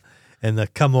 area, and they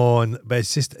come on, but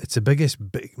it's the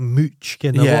biggest big mooch,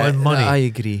 getting a lot of money. I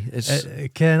agree. It's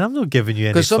Ken, I'm not giving you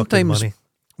any 'cause fucking sometimes money.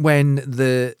 when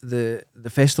the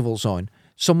festival's on,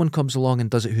 someone comes along and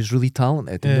does it who's really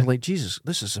talented, and Yeah. you're like, Jesus,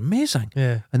 this is amazing.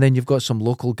 Yeah. And then you've got some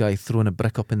local guy throwing a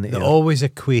brick up in the They air. always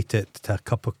equate it to a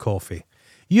cup of coffee.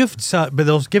 You've sat, but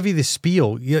they'll give you the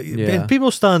spiel. Yeah. And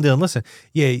people stand there and listen.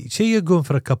 Yeah, say you're going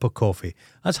for a cup of coffee.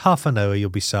 That's half an hour you'll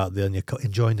be sat there and you're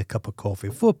enjoying the cup of coffee.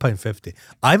 £4.50.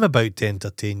 I'm about to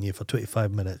entertain you for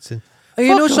 25 minutes. And You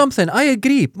know fuck off. something? I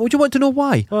agree. Would you want to know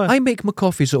why? Why? I make my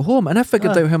coffees at home, and I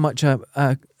figured out how much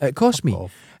it cost me.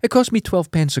 off. It cost me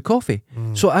 12 pence a coffee.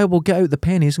 So I will get out the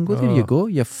pennies and go, there you go,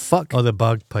 you fuck. Oh, the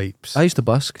bagpipes. I used to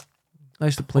busk. I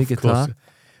used to play guitar.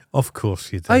 Of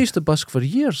course you did. I used to busk for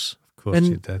years. Of course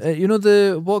you did. You know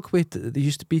the walkway that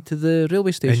used to be to the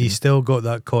railway station? And you still got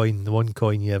that coin, the one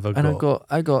coin you ever And got.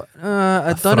 I'd done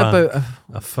franc. about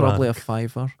A probably a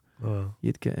franc. £5. Oh,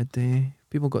 You'd get a day.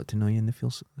 People got to know you and they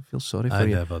feel sorry for I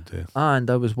you. never do. And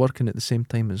I was working at the same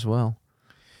time as well.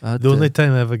 I had The to- only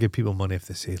time I ever give people money if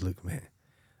they say, look, mate,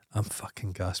 I'm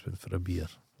fucking gasping for a beer.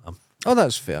 Oh,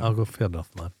 that's fair. I'll go, fair enough,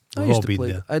 man. I We've used all to been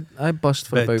play. there. I bust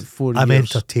for But about 4 I'm years.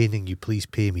 entertaining you, please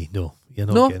pay me. No, you're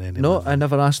not getting any No, money. I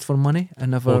never asked for money. I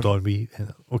never. Hold on,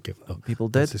 okay, no, People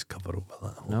let's did. just cover over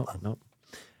that. Hold No, on. no.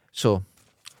 So,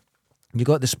 you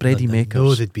got the spready No,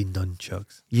 makers. there'd be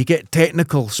nunchucks. You get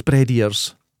technical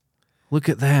spreadiers. Look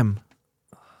at them.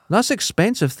 That's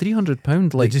expensive.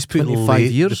 £300 like They just put 25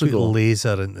 years they put ago.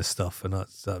 laser into stuff, and that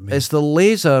means. It's the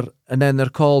laser, and then they're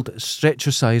called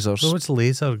stretchosizers. So what's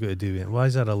laser got to do with it? Why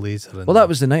is there a laser in Well, that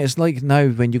was the night. It's like now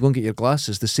when you go and get your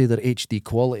glasses, they say they're HD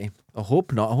quality. I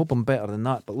hope not. I hope I'm better than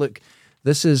that. But look,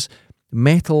 this is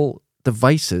metal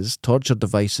devices, torture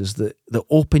devices that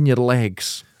open your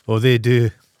legs. Oh, they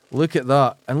do. Look at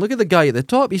that. And look at the guy at the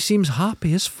top. He seems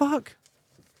happy as fuck.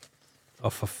 Oh,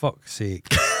 for fuck's sake.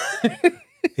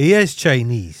 He is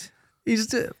Chinese.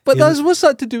 But what's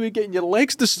that to do with getting your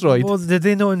legs destroyed? Well, did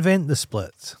they not invent the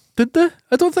splits? Did they?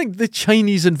 I don't think the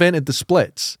Chinese invented the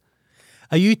splits.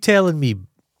 Are you telling me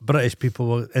British people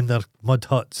were in their mud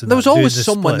huts? And There was doing always the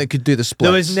someone split? that could do the splits.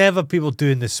 There was never people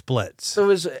doing the splits. There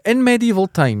was in medieval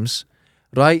times,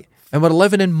 right? And we're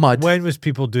living in mud. When was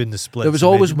people doing the splits? There was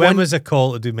always when one- was a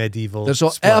call to do medieval There's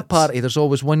splits? at a party. There's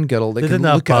always one girl that They can didn't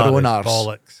have look at her own parties. arse.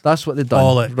 Bollocks. That's what they've done.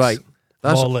 Bollocks. Right.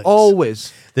 That's Bollocks.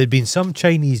 always. There'd been some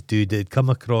Chinese dude that'd come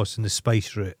across in the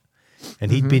spice route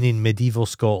and he'd been in medieval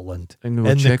Scotland And go,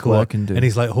 in the check what I court, can do. and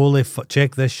he's like, "Holy fuck,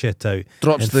 check this shit out!"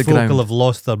 Drops and to the folk ground. will have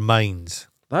lost their minds.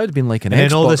 That would have been like an And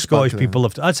then all the Xbox Scottish back then. people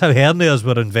have. That's how hernias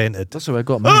were invented. That's how I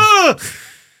got mine. Ah!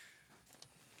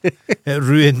 It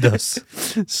ruined us.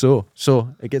 So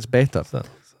it gets better. So- Are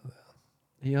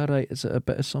you all right? Is it a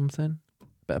bit of something?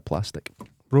 Bit of plastic.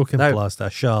 Broken Now- plaster, a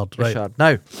shard, A right? shard.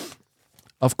 Now,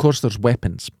 of course, there's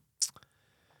weapons.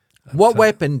 What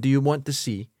weapon do you want to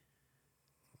see?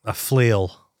 A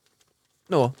flail.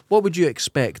 No, what would you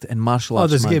expect in martial Oh, arts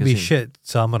there's going to be magazine? shit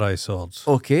samurai swords.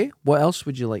 Okay, what else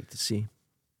would you like to see?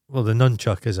 Well, the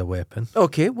nunchuck is a weapon.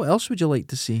 Okay, what else would you like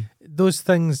to see? Those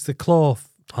things, the claw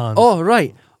hands. Oh,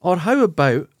 right. Or how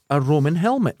about a Roman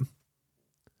helmet?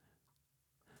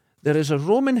 There is a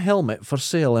Roman helmet for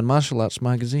sale in Martial Arts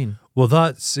magazine. Well,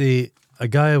 that's a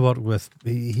guy I work with.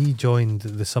 He joined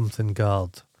the something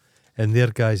guard, and they're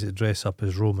guys that dress up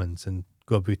as Romans and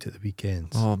go about at the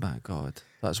weekends. Oh my God,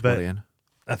 that's But- worrying.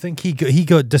 I think he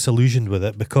got disillusioned with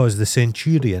it because the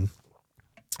centurion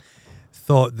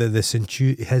thought that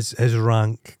his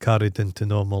rank carried into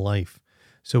normal life.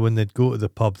 So when they'd go to the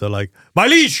pub, they're like, "My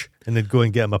liege!" and they'd go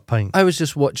and get him a pint. I was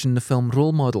just watching the film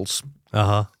Role Models,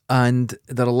 Uh-huh. and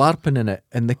they're LARPing in it,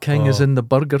 and the king is Oh. in the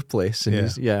burger place, and Yeah.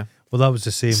 he's Well, that was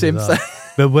the same. Same with that.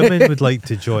 But women would like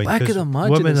to join. I could 'cause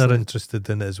imagine women it's are like- interested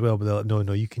in it as well, but they're like,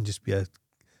 no, you can just be a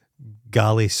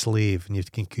galley slave and you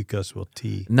can cook us with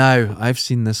tea. Now, I've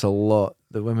seen this a lot.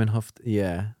 The women have to,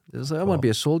 It's like, I want Oh. to be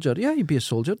a soldier. Yeah, you be a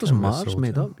soldier. It doesn't Can be a matter. It's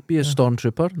made soldier. up. Be a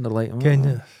stormtrooper. And they're like, Can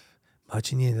you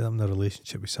imagine you ended up in a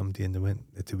relationship with somebody and they went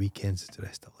at the weekends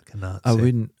dressed up like a Nazi? I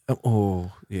wouldn't.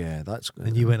 Oh, yeah, that's good.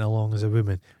 And you went along as a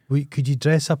woman. Could you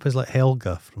dress up as like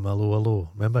Helga from Hello Hello?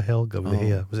 Remember Helga with the Oh.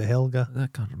 hair? Was it Helga? I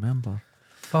can't remember.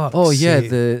 Fuck's Oh, yeah, sake.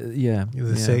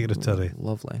 the secretary.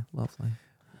 Lovely.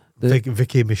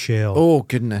 Vicky Michelle. Oh,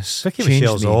 goodness. Vicky Changed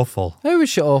Michelle's me. awful. How is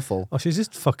she awful? Oh, she's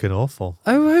just fucking awful.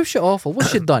 How's she awful? What's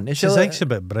she done? Is she She's like,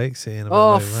 actually a bit Brexit. And a bit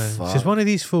Oh, right. fuck. She's one of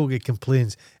these folk that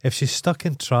complains if she's stuck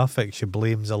in traffic, she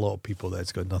blames a lot of people that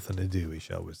it's got nothing to do with,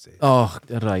 shall we say. Oh,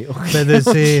 right. Okay. But there's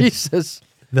Jesus.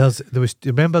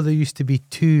 remember there used to be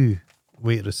two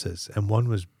waitresses and one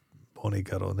was Bonnie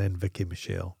Girl and then Vicky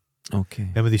Michelle. Okay.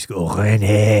 Remember they used to go, oh,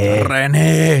 Renee.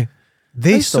 Renee.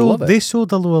 I still love it. They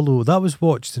sold Hello Hello. That was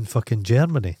watched in fucking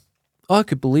Germany. Oh, I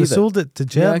could believe They it. sold it to Yeah,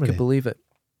 I Germany. could believe it.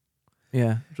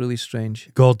 Yeah, really strange.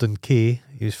 Gordon Kay,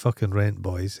 he was fucking Rent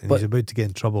Boys and But- he's about to get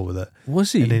in trouble with it.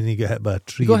 Was he? And then he got hit by a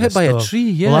tree. He got in hit by a storm. tree,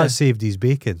 yeah. Well, that saved his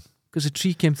bacon. Because a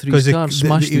tree came through his car,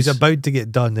 smashed he was his... about to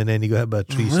get done and then he got hit by a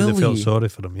tree, so they felt Really? sorry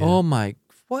for him. Yeah. Oh my...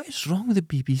 What is wrong with the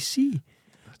BBC?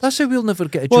 That's how we'll never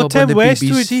get a well, job Tim on the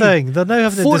Westwood BBC. thing. They're now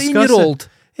having to discuss it. 14-year-old.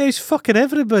 Yeah, he's fucking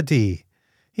everybody.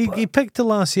 He picked the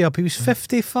lassie up. He was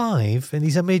 55 and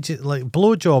he's a major, like,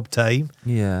 blowjob time.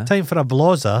 Yeah. Time for a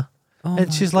blazer. Oh and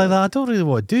my she's like, I don't really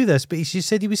want to do this. But she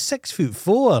said he was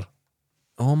 6'4".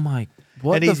 Oh my...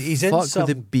 What and the he's fuck in with some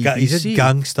the BBC? he's in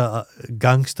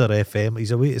gangster FM. He's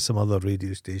away to some other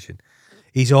radio station.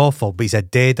 He's awful, but he's a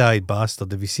dead-eyed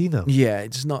bastard. Have you seen him? Yeah,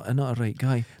 it's not a right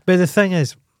guy. But the thing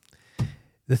is,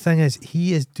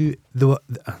 he is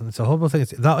it's a horrible thing.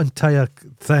 That entire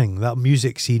thing, that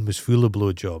music scene was full of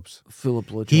blowjobs. Full of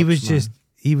blowjobs, He was man. just.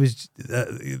 He was.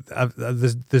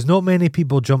 There's not many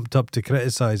people jumped up to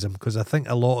criticise him because I think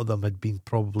a lot of them had been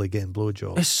probably getting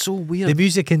blowjobs. It's so weird. The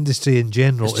music industry in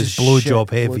general It's is just blowjob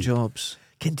shit heavy. Blowjobs.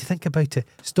 Can you think about it?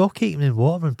 Stock Aitken and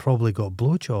Waterman probably got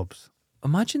blowjobs.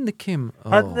 Imagine they came...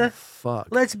 And Oh, fuck.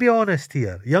 Let's be honest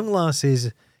here. Young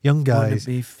lasses, young guys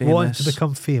be wanting to famous.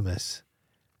 become famous,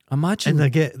 Imagine... and they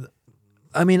get.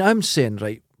 I mean, I'm saying,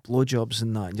 right, blowjobs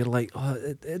and that, and you're like, oh,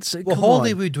 it's... Well, come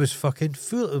Hollywood was fucking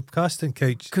full of casting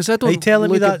couch. Because I Are you don't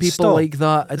telling me look that at people stopped? like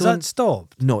that. I Is don't... that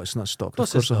stopped? No, it's not stopped. Of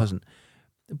Of course course it's it not. hasn't.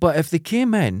 But if they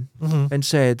came in Mhm. and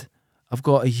said, I've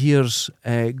got a year's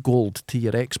gold to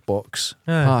your Xbox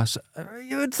Aye. pass,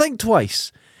 you would think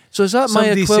twice. So is that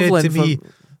Somebody my said equivalent to me, for...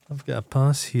 I've got a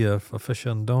pass here for Fisher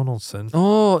and Donaldson.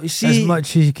 Oh, you As see,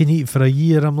 much as you can eat for a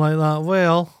year. I'm like that.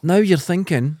 Well, now you're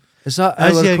thinking, is that our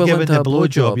as you're equivalent giving to the a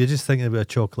blowjob? you're just thinking about a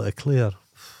chocolate eclair.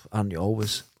 Aren't you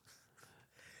always?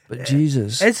 But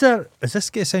Jesus. Is this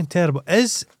going to sound terrible?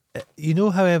 You know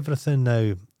how everything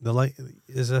now,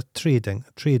 is a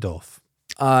trade off.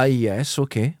 Yes,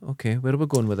 okay. Where are we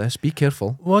going with this? Be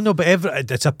careful. Well, no, but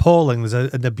it's appalling.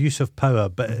 There's an abuse of power,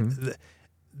 but Mm-hmm.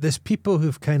 there's people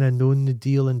who've kind of known the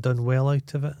deal and done well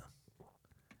out of it.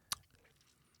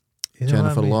 You know what I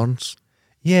Jennifer mean? Lawrence.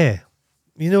 Yeah,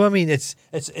 you know what I mean. It's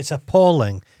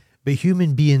appalling, but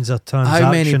human beings are transactional.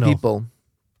 How many people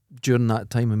during that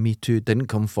time of Me Too didn't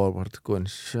come forward going,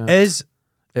 shit, Is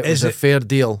it was a fair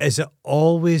deal? it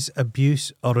always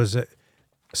abuse, or is it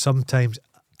sometimes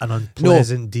an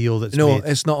unpleasant deal that's No, made.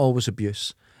 it's not always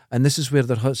abuse. And this is where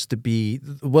there has to be...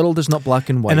 The world is not black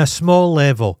and white. In a small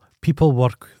level, people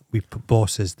work with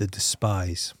bosses they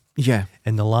despise yeah.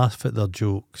 and they laugh at their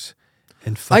jokes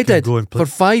and I fucking did. go and For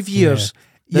 5 years,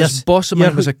 this Yes, boss of you're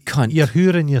mine was a cunt. You're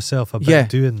hooring yourself a bit Yeah.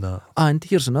 doing that. And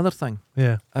here's another thing.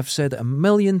 Yeah, I've said it a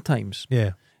million times.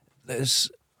 yeah. Is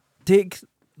take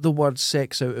the word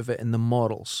sex out of it in the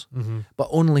morals, but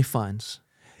only fans.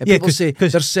 If Yeah, people say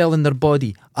 'cause- they're selling their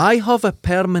body. I have a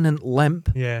permanent limp.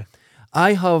 Yeah,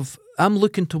 I'm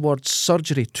looking towards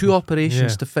surgery, 2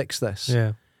 operations Yeah. to fix this.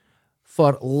 yeah.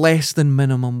 For less than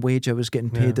minimum wage I was getting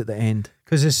paid Yeah. at the end.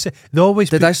 Because they always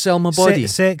Did put- I sell my body?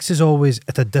 Sex is always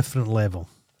at a different level.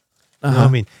 You know what I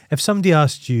mean? If somebody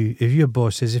asked you, if your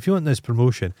boss says, if you want this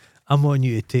promotion, I'm wanting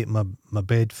you to take my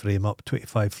bed frame up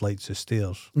 25 flights of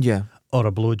stairs Yeah. or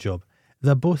a blowjob,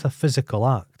 they're both a physical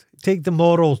act. Take the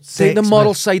moral Take the sex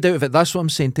moral bit. side out of it. That's what I'm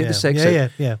saying. Take Yeah. the sex yeah, out. Yeah,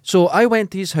 yeah, So I went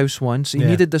to his house once. He Yeah.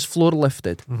 needed this floor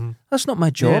lifted. mm-hmm. That's not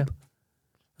my job. Yeah.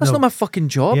 That's No. not my fucking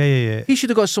job. Yeah, yeah, yeah. He should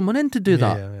have got someone in to do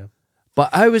that. Yeah, yeah. But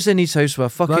I was in his house with a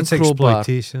fucking That's crowbar.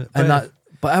 exploitation.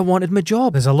 But I wanted my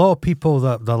job. There's a lot of people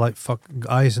that they're like, fuck,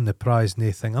 eyes on the prize, and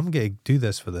they think, I'm going to do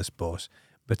this for this boss,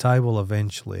 but I will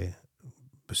eventually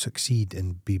succeed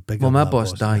and be bigger Well, than my that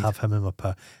boss and died. have him in my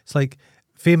power. It's like,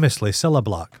 famously, Cilla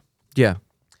Black. Yeah.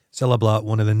 Cilla Black,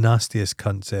 one of the nastiest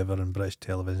cunts ever in British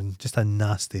television, just a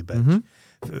nasty bitch.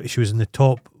 She was in the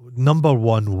top,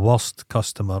 #1 worst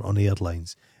customer on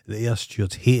airlines. The air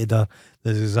stewards hated her.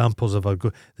 There's examples of her.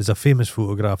 There's a famous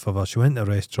photograph of her. She went to a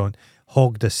restaurant,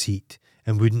 hogged a seat,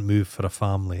 and wouldn't move for a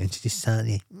family. And she just sat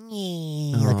there.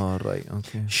 Oh, right.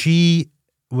 Okay.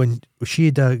 When she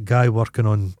had a guy working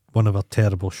on one of her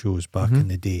terrible shows back Mhm. in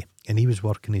the day, and he was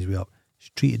working his way up,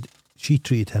 she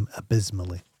treated him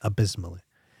abysmally.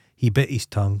 He bit his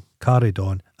tongue, carried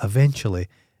on, eventually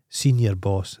senior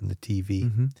boss in the TV.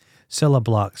 Mm-hmm. Cilla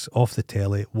Black's off the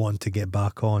telly, wanting to get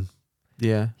back on.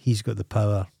 Yeah. He's got the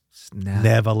power. Nah.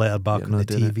 Never let her back You're on the not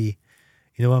doing TV.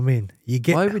 You know what I mean? You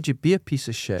get. Why would you be a piece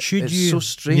of shit? Should it's you? so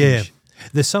strange. Yeah.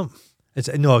 There's some. It's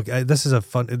no. This is a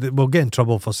fun. We'll get in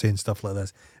trouble for saying stuff like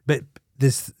this. But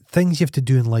there's things you have to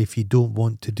do in life you don't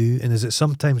want to do, and is it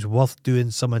sometimes worth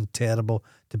doing something terrible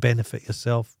to benefit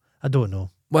yourself? I don't know.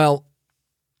 Well,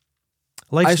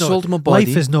 Life's I not, sold my body.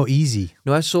 Life is not easy.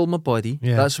 No, I sold my body.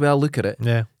 Yeah. That's the way I look at it.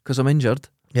 Yeah. Because I'm injured.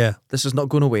 Yeah. This is not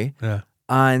going away. Yeah.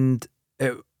 And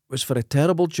it was for a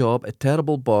terrible job, a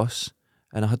terrible boss,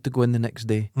 and I had to go in the next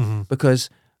day. Mm-hmm. Because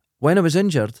when I was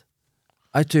injured,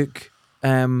 I took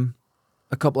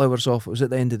a couple hours off. It was at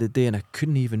the end of the day and I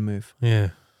couldn't even move. Yeah.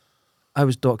 I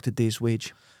was docked a day's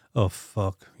wage. Oh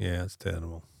fuck. Yeah, it's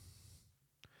terrible.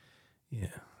 Yeah.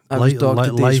 I was docked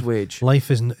a day's life, wage.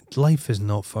 life is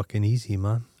not fucking easy,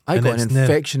 man. I and got an it's never-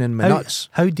 infection in my nuts.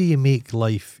 How do you make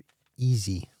life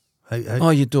easy? How, Oh,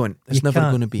 you don't. It's you never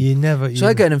can't. going to be. You never. So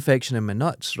I got an infection in my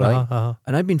nuts, right? Uh-huh.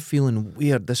 And I've been feeling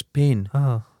weird, this pain.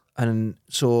 And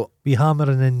so, Be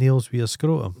hammering in nails with your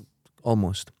scrotum.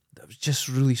 almost. It was just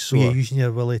really Were you sore. using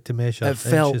your willy to measure It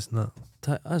felt- inches and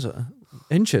that? As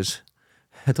inches.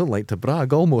 I don't like to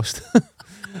brag, almost.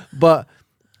 But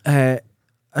I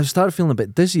started feeling a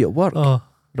bit dizzy at work, Oh,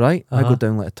 right? I go Uh-huh.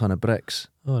 down like a ton of bricks.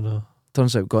 oh no.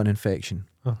 Turns out got an infection,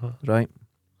 Uh-huh. right?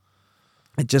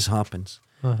 It just happens.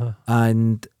 Uh-huh.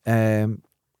 And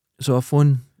so I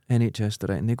phone NHS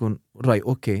direct and they're going, right,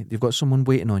 okay, you've got someone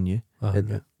waiting on you.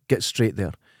 Uh-huh. Get straight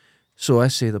there. So I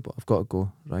say that I've got to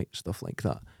go, right? Stuff like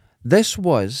that. This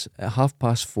was at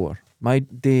 4:30. My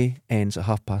day ends at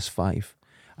 5:30.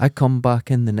 I come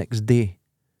back in the next day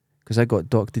because I got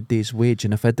docked a day's wage,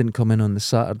 and if I didn't come in on the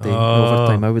Saturday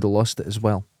overtime, I would have lost it as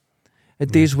well. A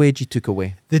day's wage he took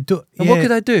away. They do, And what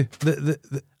could I do? the,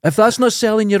 If that's not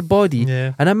selling your body,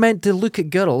 yeah. and I meant to look at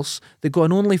girls that go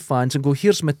on OnlyFans and go,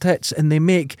 here's my tits, and they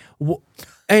make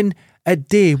in a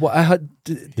day what I had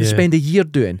to Yeah. spend a year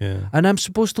doing. Yeah. And I'm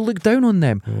supposed to look down on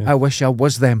them. Yeah. I wish I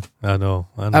was them. I know.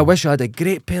 I wish I had a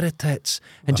great pair of tits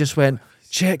and just went,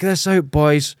 check this out,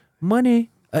 boys. Money.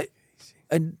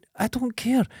 And I don't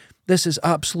care. This is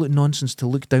absolute nonsense to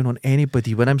look down on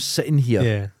anybody when I'm sitting here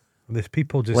Yeah. There's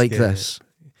people just like getting this.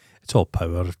 It's all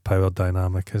power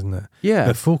dynamic, isn't it? Yeah.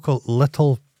 But folk are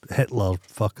little Hitler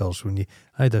fuckers. When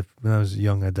I was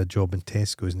young, I had a job in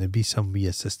Tesco's, and there'd be some wee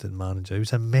assistant manager. It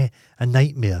was a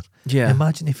nightmare. Yeah.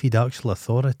 Imagine if he'd actual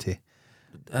authority.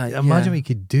 Imagine yeah. what he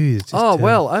could do. It's just Oh, terrible.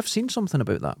 well, I've seen something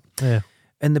about that. Yeah.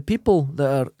 And the people that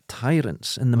are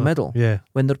tyrants in the middle, Yeah.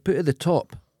 when they're put at the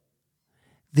top,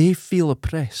 they feel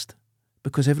oppressed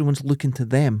because everyone's looking to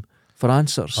them for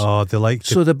answers. Oh, they like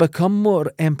to. So they become more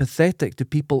empathetic to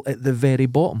people at the very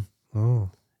bottom. Oh.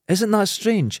 Isn't that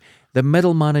strange? The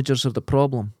middle managers are the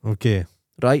problem, Okay.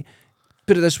 right?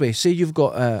 Put it this way: say you've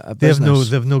got a They've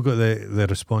business, no got the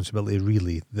responsibility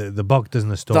really. The buck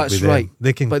doesn't stop That's with them. right.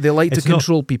 They can, but they like to it's not-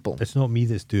 control people. it's not me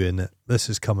that's doing it. This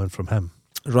is coming from him.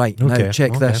 Right, Okay, now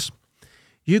check okay. this.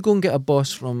 You go and get a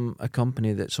boss from a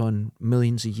company that's on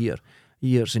millions a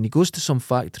years, and he goes to some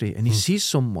factory and he sees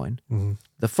someone. Mhm.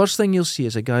 The first thing you'll see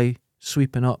is a guy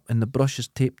sweeping up and the brush is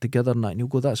taped together and that, and you'll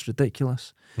go, that's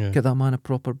ridiculous. Yeah. Get that man a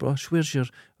proper brush. Where's your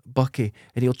bucky?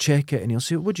 And he'll check it and he'll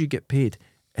say, what do you get paid?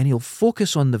 And he'll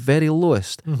focus on the very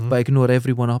lowest but ignore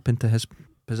everyone up into his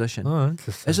position. Oh,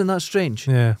 interesting. Isn't that strange?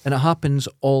 Yeah. And it happens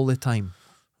all the time.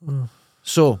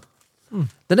 So,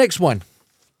 the next one.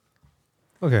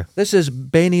 Okay. This is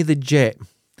Benny the Jet.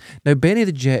 Now, Benny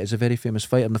the Jet is a very famous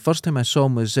fighter, and the first time I saw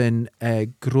him was in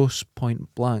Gross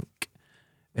Point Blank,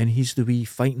 and he's the wee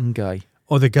fighting guy.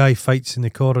 Oh, the guy fights in the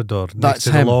corridor next That's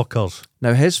to him. the lockers.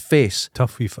 Now, his face,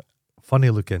 Tough wee, funny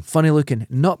looking. funny looking,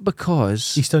 not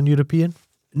because... Eastern European?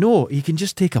 No, he can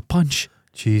just take a punch.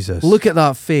 Jesus. Look at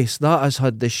that face. That has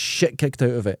had the shit kicked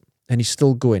out of it, and he's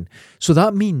still going. So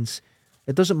that means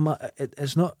it doesn't matter.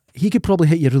 It's not... He could probably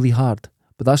hit you really hard,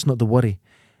 but that's not the worry.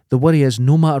 The worry is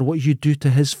no matter what you do to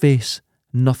his face,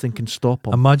 nothing can stop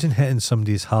him. Imagine hitting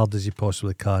somebody as hard as you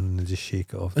possibly can and they just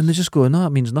shake it off. And they just go, no, it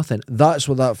means nothing. That's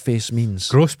what that face means.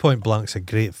 Gross Point Blank's a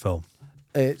great film.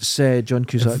 It's John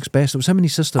Cusack's best. It was him and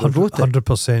his sister that wrote it.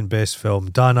 100% best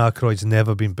film. Dan Aykroyd's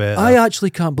never been better. I actually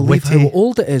can't believe Witty. how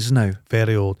old it is now.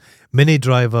 Very old. Minnie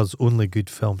Driver's only good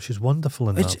film. She's wonderful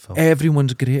in It's that film.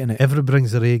 everyone's great in it. Everybody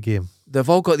brings their A game. They've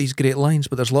all got these great lines,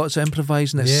 but there's lots of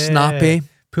improvising. It's Yeah. snappy.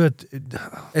 Poor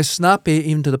It's snappy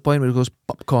even to the point where it goes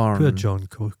popcorn. John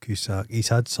Cusack. He's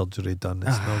had surgery done.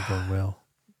 It's not gone well.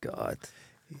 God.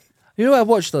 You know what I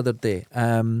watched the other day?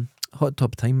 Hot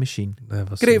Tub Time Machine.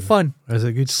 Never Great seen fun. it. Is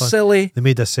it good fun? Silly. They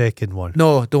made a second one.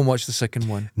 No, don't watch the second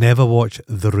one. Never watch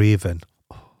The Raven.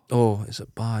 Oh, is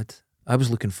it bad? I was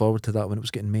looking forward to that when it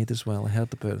was getting made as well. I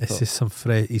heard about it. It's thought, just some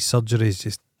fresh. His surgery is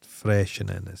just fresh and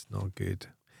it's not good.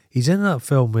 He's in that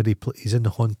film where he's in the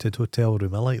haunted hotel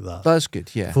room. I like that. that's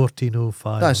good, yeah.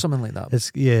 1405. That's something like that.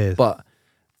 It's yeah. But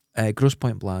Gross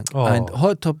Point Blank Oh. and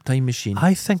Hot Tub Time Machine.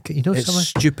 I think you know It's something.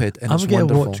 stupid and I'm it's going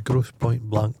to wonderful. watch Gross Point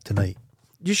Blank tonight.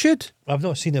 You should. I've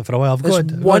not seen it for a while.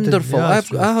 It's wonderful. Yeah,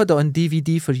 I had it on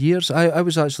DVD for years. I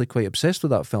was actually quite obsessed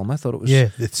with that film. I thought it was. yeah,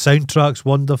 the soundtrack's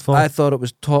wonderful. I thought it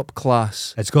was top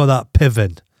class. It's got that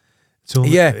Piven. So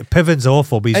Yeah. Piven's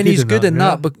awful, but he's and good he's in good that. in yeah.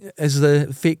 that, but as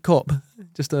the fake cop,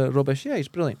 just a rubbish. Yeah, he's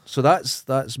brilliant. So that's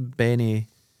Benny.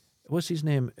 What's his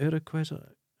name? Urquhart.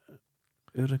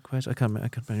 I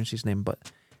can't pronounce his name, but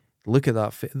look at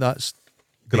that. That's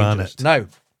dangerous. Granite. Now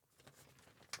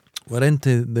we're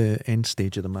into the end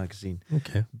stage of the magazine.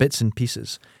 Okay. Bits and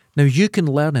pieces. Now you can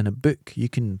learn in a book. You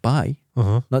can buy,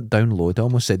 Uh-huh. not download. I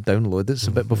almost said download. It's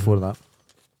a bit before that.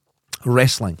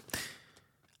 Wrestling.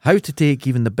 How to take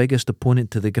even the biggest opponent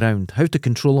to the ground. How to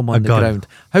control him on the gun. ground.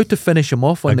 How to finish him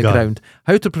off on A the gun. ground.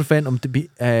 How to prevent him to be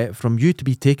from you to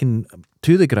be taken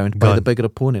to the ground by Gun. the bigger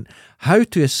opponent. How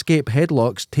to escape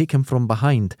headlocks. Take him from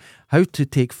behind. How to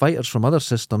take fighters from other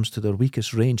systems to their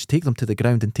weakest range. Take them to the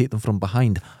ground and take them from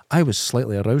behind. I was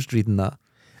slightly aroused reading that.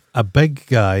 A big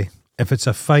guy. If it's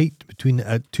a fight between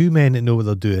two men that know what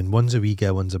they're doing, one's a wee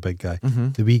guy, one's a big guy.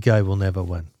 The wee guy will never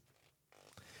win.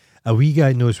 A wee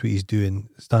guy knows what he's doing,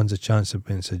 stands a chance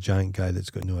against a giant guy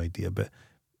that's got no idea. But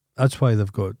that's why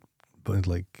they've got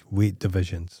like weight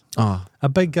divisions. Ah, A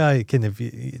big guy kind of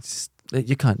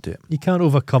you can't do it. can't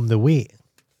overcome the weight.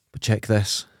 But check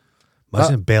this.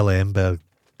 Imagine Bella Emberg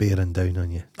bearing down on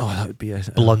you. Oh, that would be a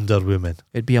Blunder woman.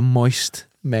 it'd be a moist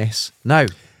mess. Now,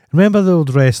 Remember the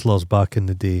old wrestlers back in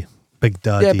the day? Big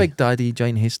Daddy. yeah, Big Daddy,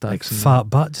 giant like haystacks, and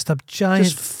fat just a giant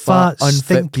Just fat, fat, unfit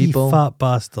stinky people. fat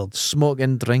bastards.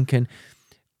 smoking, drinking.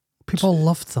 People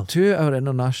loved them. To our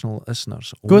international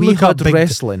listeners, Go and we look up had Big-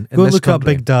 wrestling in Go and this look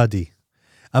country. up Big Daddy.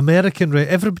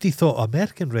 Everybody thought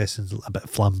American wrestling's a bit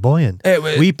flamboyant.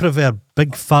 We prefer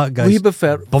big fat guys we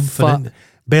prefer bumping fat. in,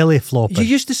 belly flopping. You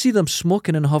used to see them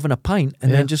smoking and having a pint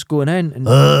and Yeah. then just going in.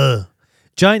 And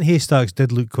Giant haystacks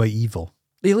did look quite evil.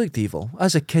 he looked evil.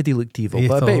 As a kid, he looked evil, You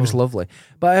but I bet he thought- was lovely.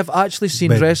 But I've actually seen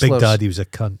Big wrestlers Daddy was a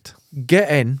cunt. get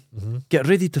in, get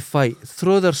ready to fight,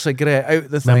 throw their cigarette out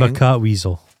the thing. Remember Cat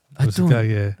Weasel? I Was the don't. guy,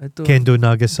 yeah. I don't. Kendo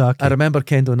Nagasaki. I remember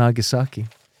Kendo Nagasaki.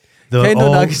 They were Kendo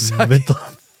all Nagasaki. middle-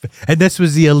 and this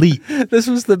was the elite. This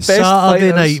was the best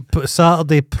Saturday fighters. night,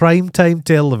 Saturday primetime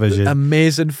television.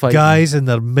 Amazing fight. Guys in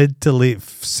their mid to late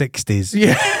 60s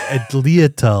Yeah. in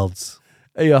leotards.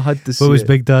 I had to see What was it.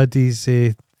 Big Daddy's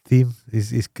theme?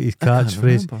 His I can't catchphrase?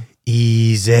 remember.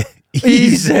 Easy.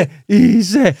 Easy. I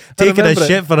Taking a remember it.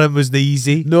 shit for him was the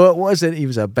easy. No, it wasn't. He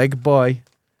was a big boy.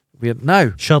 Weird.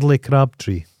 Now, Shirley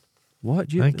Crabtree. what?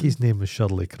 I think his name was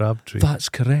Shirley Crabtree. That's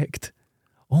correct.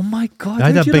 Oh my God! I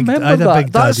had How a do you big- remember I had a that?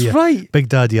 Big That's Daddy- right. Big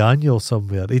Daddy Annual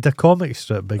somewhere. He had a comic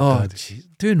strip, Big Oh, Daddy. gee,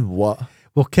 doing what?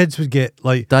 Well, kids would get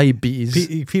like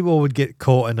Diabetes. people would get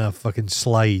caught in a fucking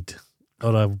slide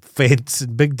or a fence,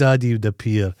 and Big Daddy would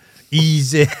appear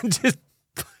easy and just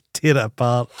tear it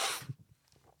apart.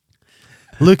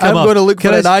 Look him I'm up. going to look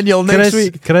for an annual next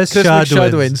week. Chris Christmas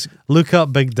Shadowins. Look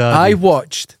up Big Daddy. I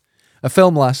watched a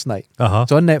film last night. Uh-huh.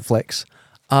 It's on Netflix.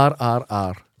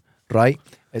 RRR. Right?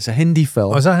 It's a Hindi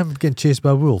film. Oh, is that him getting chased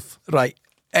by a wolf? Right.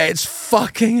 It's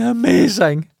fucking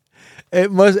amazing.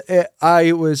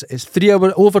 It's 3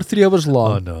 hours, over 3 hours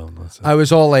long. Oh, no. That's it. I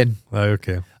was all in.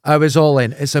 Okay. I was all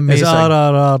in. It's amazing. Is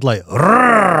RRR like...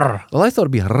 "Rrrr"? Well, I thought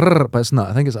it'd be RRR, but it's not.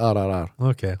 I think it's RRR.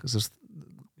 Okay. Because there's,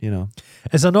 you know.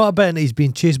 Is there not a bit in it he's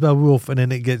being chased by a wolf and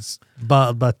then it gets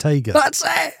battered by a tiger? That's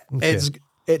it. Okay.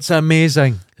 It's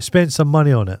amazing. Spent some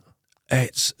money on it.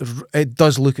 It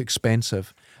does look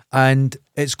expensive. And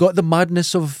it's got the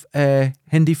madness of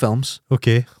Hindi films.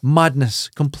 Okay. Madness.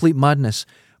 Complete madness.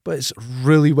 But it's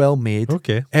really well made.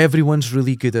 Okay. Everyone's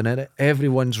really good in it.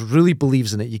 Everyone's really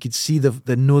believes in it. You could see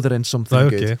they know they're in something Right,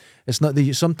 good. okay. It's not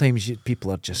that sometimes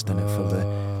people are just in it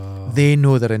for they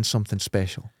know they're in something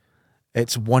special.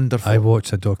 It's wonderful. I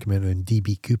watched a documentary on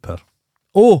DB Cooper.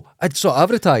 Oh, I saw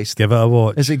advertised. Give it a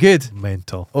watch. Is it good?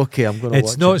 Mental. Okay, I'm going to watch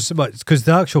It's not it. so much because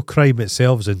the actual crime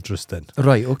itself is interesting.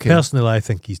 Right, okay. Personally, I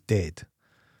think he's dead.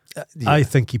 Yeah. I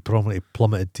think he probably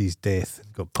plummeted to his death.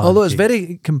 And got Although it's pancaked.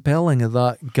 very compelling of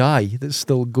that guy that's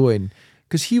still going,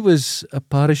 because he was a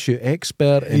parachute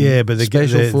expert in but the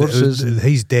special forces.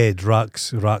 he's dead.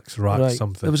 Racks, Right.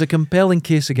 something. There was a compelling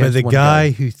case But against the one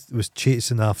guy who was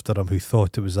chasing after him, who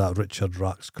thought it was that Richard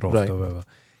Raxcroft Right. or whatever,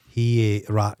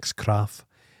 Raxcraft,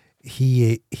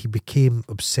 he became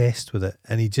obsessed with it,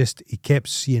 and he kept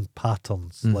seeing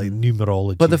patterns like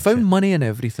numerology. But they and found shit. money and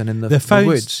everything in the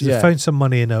woods. They found some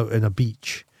money in a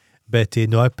beach. But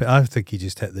no, I think he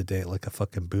just hit the deck like a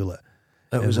fucking bullet.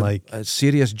 It was like a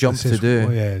serious jump this is- to do.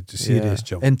 Oh yeah, it's a serious Yeah.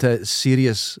 jump. Into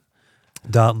serious.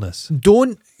 Darkness.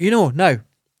 Don't, now,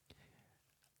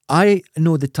 I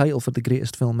know the title for the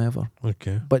greatest film ever,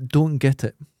 Okay. but don't get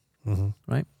it,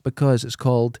 right? Because it's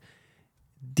called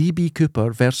D.B.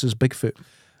 Cooper versus Bigfoot.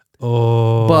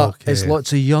 Oh, But okay. it's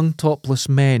lots of young topless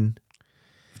men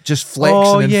just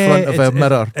flexing in front of a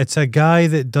mirror. It's a guy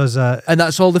that does And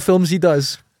that's all the films he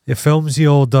does. the films he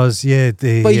all does. Yeah,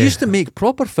 But he used to make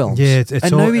proper films. Yeah, it's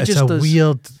and all, now he it's just a does.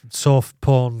 weird soft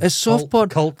porn. It's soft porn.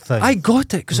 cult thing. I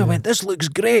got it because I went, this looks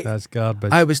great. That's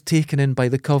garbage. I was taken in by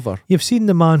the cover. You've seen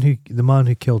the man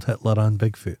who killed Hitler and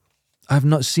Bigfoot. I've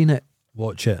not seen it.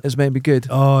 Watch it. It's meant to be good.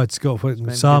 Oh, it's got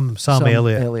meant Sam to- Sam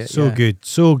Elliott. Elliott, So yeah. good,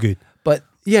 so good. But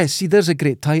yeah, see, there's a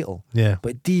great title. Yeah.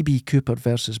 But D.B. Cooper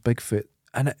versus Bigfoot.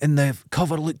 And the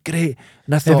cover looked great.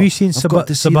 And I thought, Have you seen I've got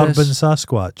to see Suburban this.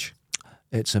 Sasquatch?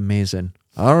 It's amazing.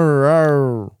 Arr,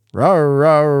 arr, arr,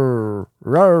 arr,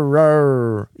 arr,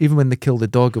 arr. Even when they killed the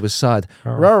dog, it was sad.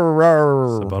 Arr,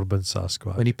 arr. Suburban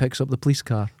Sasquatch. When he picks up the police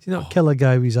car. Does he not kill a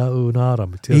guy with his own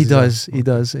arm? He does,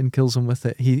 and kills him with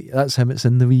it. That's him. It's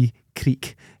in the wee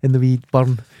creek, in the wee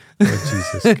burn. Oh,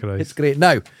 Jesus Christ. It's great.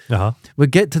 Now, Uh-huh. we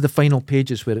get to the final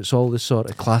pages where it's all the sort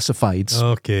of classifieds.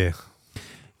 Okay.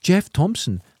 Jeff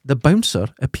Thompson, the bouncer,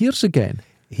 appears again.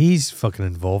 He's fucking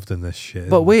involved in this shit.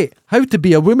 But wait, how to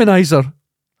be a womanizer?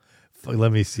 Fuck,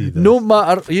 let me see this. No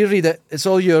matter. You read it. It's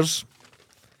all yours.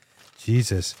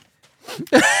 Jesus.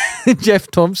 Jeff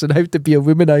Thompson, how to be a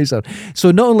womanizer.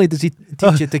 So not only does he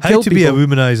teach you to How kill to people. be a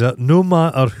womanizer, no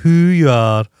matter who you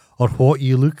are or what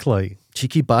you look like.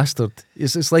 Cheeky bastard.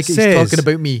 It's like he's Says- talking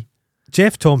about me.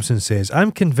 Jeff Thompson says,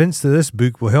 I'm convinced that this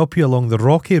book will help you along the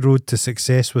rocky road to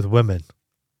success with women.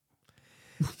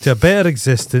 To a better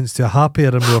existence, to a happier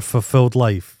and more fulfilled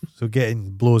life. So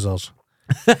getting blowsers.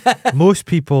 Most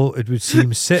people, it would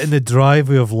seem, sit in the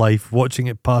driveway of life watching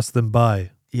it pass them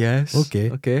by. Yes.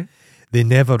 Okay. They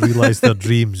never realise their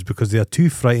dreams because they are too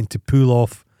frightened to pull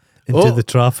off into Oh. the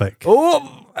traffic.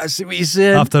 Oh, I see what he's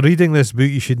saying. After reading this book,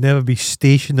 you should never be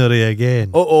stationary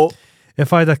again. Oh.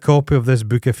 If I had a copy of this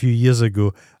book a few years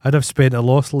ago, I'd have spent a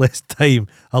lot less time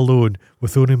alone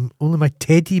with only my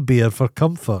teddy bear for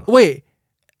comfort. Wait.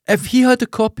 If he had a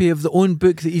copy of the own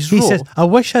book that he's He wrote, says, I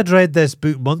wish I'd read this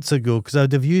book months ago because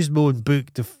I'd have used my own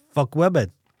book to fuck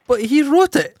women. but he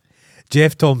wrote it.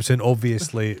 Jeff Thompson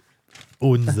obviously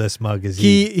owns this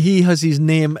magazine. He has his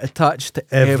name attached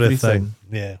to everything.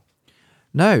 Yeah.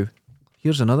 Now,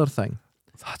 here's another thing.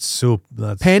 That's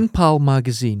Pen Pal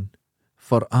magazine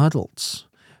for adults.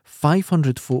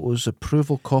 500 photos,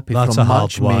 approval copy That's from a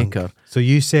hard one. Matchmaker. So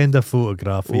you send a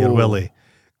photograph of your Oh, Willie,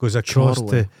 goes across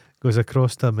Charlie.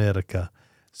 to America.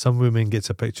 Some woman gets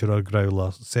a picture of a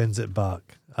growler, sends it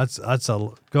back. That's a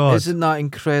God. Isn't that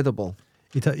incredible?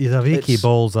 You'd have achy It's-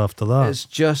 balls after that. It's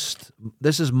just,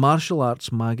 this is Martial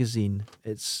Arts Magazine.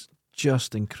 It's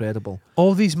just incredible.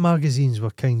 All these magazines were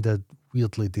kind of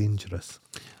weirdly dangerous.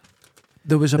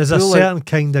 There's a certain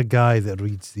kind of guy that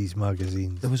reads these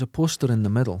magazines. There was a poster in the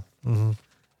middle, Mhm.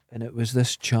 and it was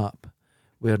this chap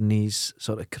wearing these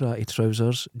sort of karate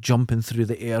trousers, jumping through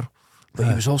the air, but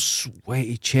he was all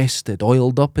sweaty chested,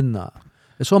 oiled up in that.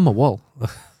 It's on my wall.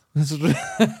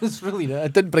 It's really. I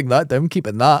didn't bring that down. I'm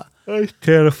keeping that.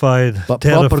 Terrified. But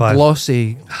terrified. proper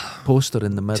glossy poster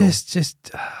in the middle.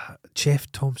 Just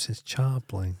Jeff Thompson's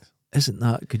Chaplin. Isn't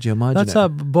that? Could you imagine? That's it? a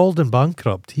Bald and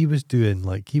Bankrupt. He was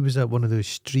at one of those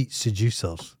street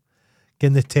seducers.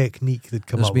 Getting the technique that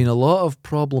come There's up. been a lot of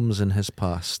problems in his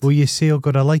past. Well, you say, "Oh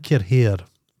God, I like your hair,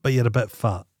 but you're a bit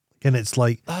fat," and it's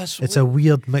like it's a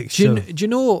weird mixture. Do you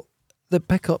know that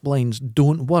pickup lines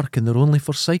don't work and they're only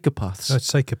for psychopaths? That's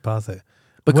psychopathic.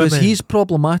 Because Women- he's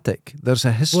problematic. There's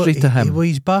a history to him. Well,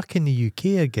 he's back in the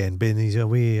UK again, but he's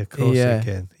away across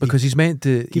again. Because he's meant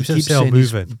to. keeps he keeps himself saying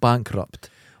moving. he's bankrupt, but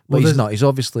Well, he's there's- not. He's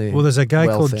obviously. Well, there's a guy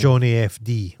called wealthy. Johnny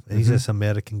FD, and he's Mhm. this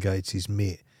American guy. It's his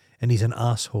mate, and he's an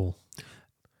asshole.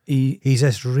 He He's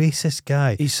this racist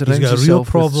guy. He He's surrounds got a real himself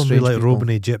with problem with strange like people.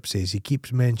 Romany gypsies. He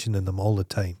keeps mentioning them all the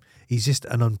time. He's just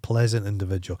an unpleasant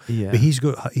individual. yeah.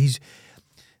 But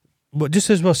well, just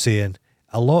as we're saying,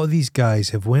 a lot of these guys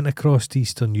have went across to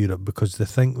Eastern Europe because they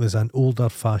think there's an older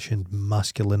fashioned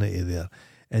masculinity there,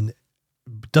 and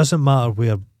doesn't matter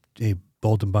where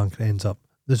Bald and Banker ends up.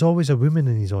 There's always a woman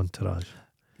in his entourage,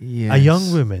 Yes. a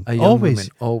young woman. A young always. woman,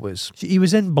 always. He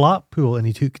was in Blackpool and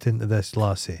he hooked into this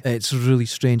lassie. It's really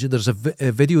strange. There's a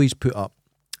video he's put up,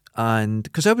 and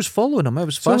because I was following him, I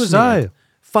was So was fascinated. I.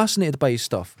 Fascinated by his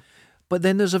stuff. But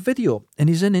then there's a video, and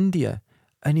he's in India,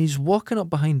 and he's walking up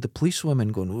behind the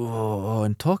policewoman, going "Whoa,"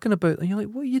 and talking about. And you're like,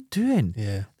 "What are you doing?"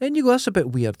 Yeah. Then you go, "That's a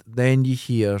bit weird." Then you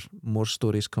hear more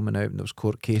stories coming out, and there was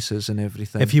court cases and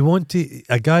everything. If you want to,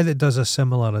 a guy that does a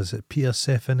similar, is it Peter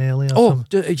Stefanelli or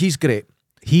something? He's great.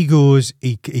 He goes,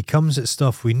 he comes at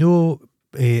stuff. We know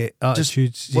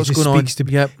attitudes. He What's just going on? speaks to.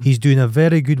 Yep. He's doing a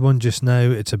very good one just now.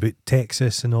 It's about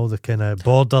Texas and all the kind of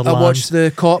borderlands. I watched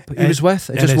the cop he And- was with.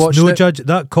 I and just it's watched no it. judge.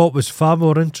 That cop was far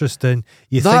more interesting.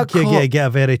 You That think you're going to cop- get a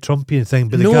very Trumpian thing,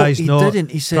 but the No, guy's he not.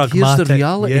 didn't. He said, pragmatic. "Here's the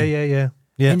reality."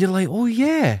 Yeah. And you're like, "Oh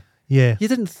yeah." Yeah. You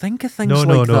didn't think of things No,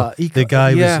 like no. that. The guy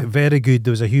yeah. was very good.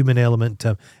 There was a human element to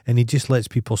him, and he just lets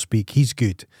people speak. He's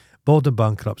good. Bald and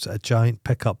Bankrupt's a giant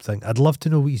pickup thing. I'd love to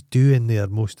know what he's doing there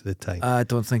most of the time. I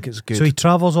don't think it's good. So he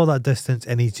travels all that distance,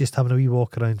 and he's just having a wee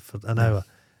walk around for an hour.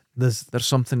 There's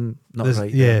something not there's,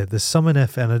 right. yeah, there. there's something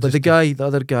if, and I But just the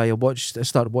other guy, I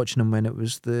started watching him when it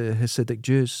was the Hasidic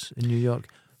Jews in New York.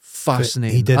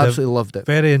 Fascinating. he did Absolutely loved it.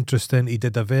 very interesting. He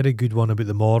did a very good one about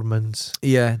the Mormons.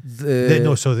 Yeah. the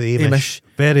Amish. Amish.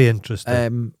 Very interesting.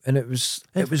 And it was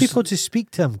and people just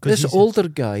speak to him because this older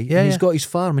guy, Yeah, and he's yeah. got his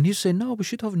farm, and he's saying, "No, we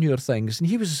should have newer things." And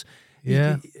he was,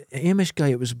 Yeah. Amish guy.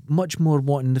 It was much more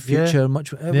wanting the Yeah. future.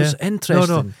 It was Yeah.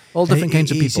 interesting. All different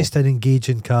kinds of He's people. just an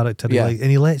engaging character. Yeah. And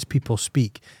he lets people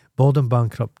speak. Bald and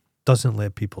Bankrupt doesn't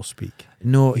let people speak.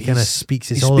 No, He kind of he's- speaks.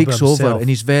 he It's all speaks about himself. over, and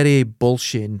he's very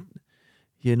bullshitting,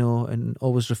 and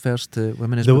always refers to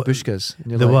women as There wa- babushkas. And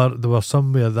you're There like, were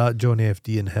somewhere that Johnny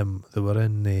FD and him. They were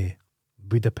in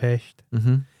Budapest,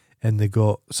 Mhm.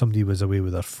 and somebody was away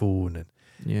with their phone, and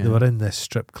Yeah. they were in this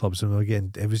strip clubs, and they were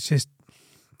getting. It was just.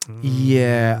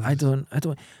 Yeah, I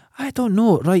don't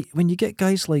know. Right, when you get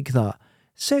guys like that,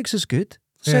 sex is good.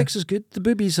 Yeah. Sex is good. The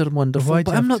boobies are wonderful, Why'd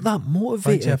but you I'm have not that Why'd you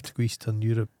motivated. have to go Eastern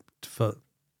Europe for?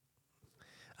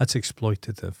 That's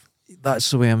exploitative.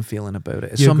 That's the way I'm feeling about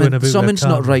it. You're going about with a Someone's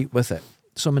not camera. right with it.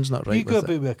 Someone's not right you go with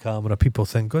about it. with a camera, people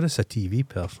think, God, it's a TV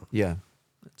person. Yeah,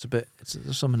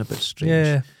 there's something a bit strange.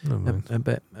 Yeah, never mind.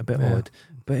 a bit Yeah. odd.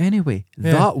 But anyway,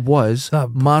 Yeah. that was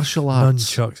That martial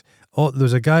arts. Nunchucks. Oh, there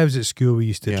was a guy who was at school who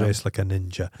used to Yeah. dress like a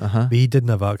ninja, Uh-huh. but he didn't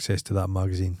have access to that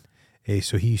magazine.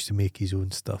 So he used to make his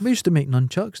own stuff. We used to make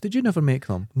nunchucks. Did you never make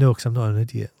them? No, because I'm not an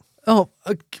idiot. Oh,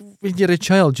 when you're a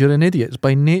child, you're an idiot. It's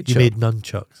by nature. You made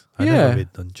nunchucks. I Yeah. never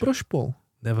made nunchucks. brush ball.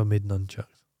 Never made nunchucks.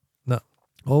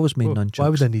 Always made Well, nunchucks. Why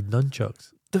would I need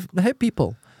nunchucks? The hit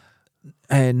people.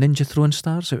 Ninja throwing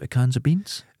stars out of cans of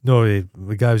beans. No,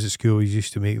 the guy was at school who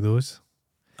used to make those.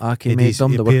 Aki It made is-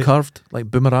 them. it They were pa- curved, like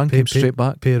boomerang, came straight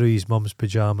back. Pair of his mum's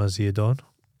pyjamas he had on.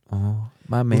 Oh,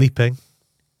 my mate, Leaping.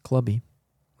 Clubby,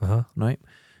 Uh-huh. right?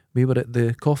 We were at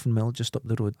the coffin mill just up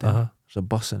the road there. Uh-huh. There's a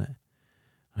bus in it.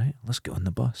 Right, let's get on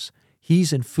the bus.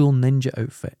 He's in full ninja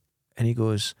outfit, and he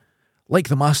goes, like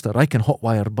the master, I can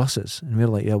hotwire buses. And we're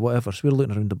like, yeah, whatever. So we're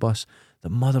looking around the bus. The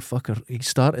motherfucker, he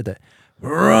started it.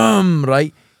 Rum,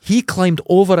 right? He climbed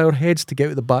over our heads to get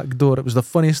out the back door. It was the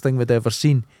funniest thing we'd ever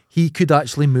seen. He could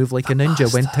actually move like a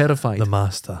ninja when terrified. The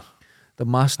master. The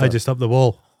master. I just up the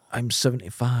wall. I'm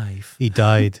 75. He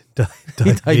died.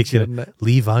 died making during it. it.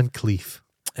 Lee Van Cleef.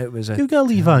 It was a. You've got a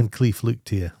Lee Van Cleef look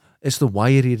to you. It's the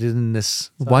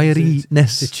wiriness. The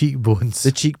Wiriness. cheekbones.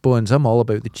 The cheekbones. I'm all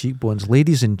about the cheekbones.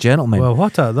 Ladies and gentlemen. Well,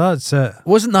 that's it.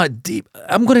 Wasn't that deep?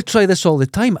 I'm going to try this all the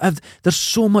time. There's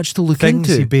so much to look Things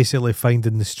into. you basically find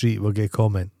in the street will get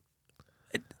comment.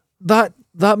 That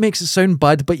makes it sound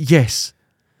bad, but yes.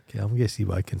 Okay, I'm going to see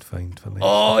what I can find for next.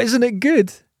 Oh, isn't it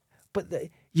good? But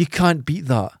you can't beat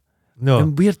that. No,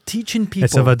 And we're teaching people.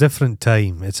 it's of a different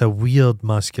time. It's a weird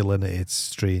masculinity. It's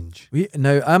strange.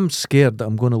 Now, I'm scared that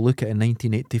I'm going to look at a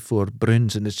 1984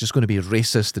 Bruins and it's just going to be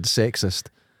racist and sexist.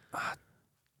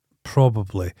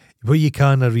 Probably. What you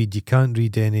can't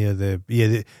read any of the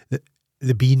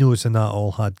Beanos and that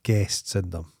all had guests in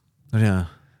them. Yeah.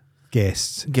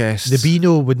 Guests. Guests. The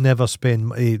Beano would never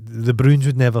spend, the Bruins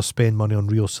would never spend money on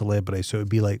real celebrities, so it would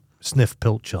be like Sniff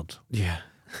Pilchard. Yeah.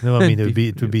 You know what I mean? It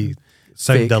would be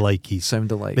sound Fake. alike.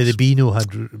 Sound alike. But the Beano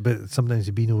but sometimes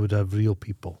the Beano would have real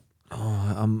people.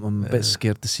 Oh, I'm a bit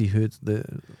scared to see who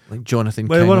like Jonathan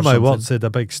Well, King one or of my something. words said a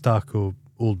big stack of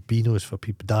old Beanos for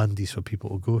people, dandies for people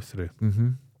to go through. Mm-hmm.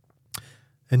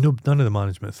 And none of the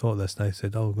management thought this. And I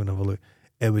said, "Oh, we're going to have a look."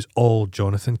 It was all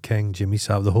Jonathan King, Jimmy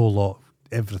Savile, the whole lot,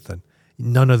 everything.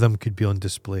 None of them could be on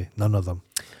display. None of them.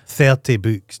 30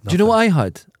 books. Do you know what I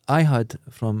had? I had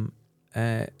from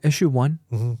issue 1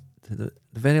 Mm-hmm. to the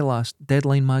very last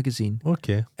Deadline magazine.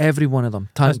 Okay. Every one of them.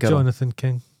 Tank That's Girl. Jonathan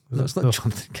King. No, it's not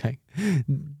Jonathan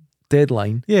King.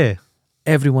 Deadline. Yeah.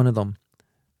 Every one of them.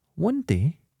 One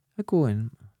day, I go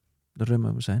in the room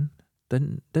I was in.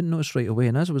 Didn't notice right away,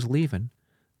 and as I was leaving,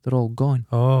 they're all gone.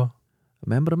 Oh. A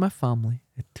member of my family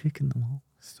had taken them all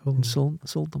and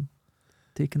sold them.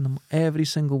 Taken them, every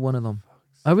single one of them.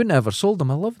 I wouldn't ever sold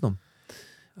them. I love them.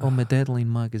 On my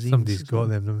Deadline magazine. Somebody's got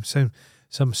them.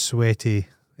 Some sweaty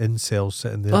incels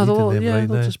sitting there Oh, reading them right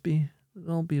now.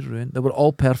 They'll all be ruined. They were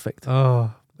all perfect.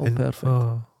 Oh. All perfect.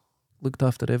 Oh. Looked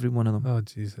after every one of them. Oh,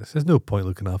 Jesus. There's no point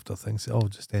looking after things. It all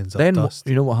just ends Then up dust.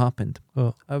 you know what happened?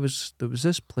 Oh. There was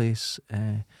this place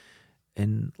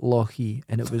in Lochee,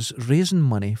 and it was raising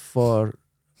money for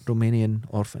Romanian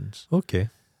orphans. Okay.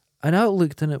 And I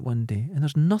looked in it one day, and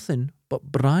there's nothing but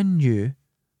brand new,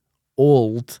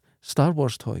 old Star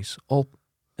Wars toys, all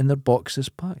in their boxes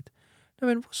packed. I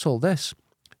mean, what's all this?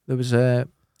 There was a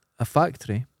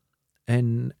factory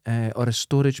or a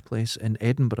storage place in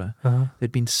Edinburgh. Uh-huh.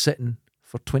 They'd been sitting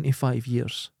for 25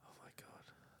 years. Oh, my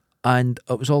God. And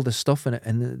it was all this stuff in it,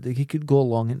 and they could go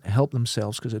along and help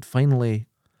themselves because it finally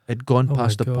had gone Oh,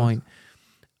 past my the God. point.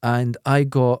 And I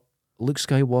got Luke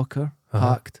Skywalker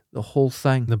packed, the whole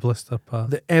thing, The blister pack.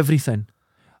 everything.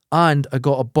 And I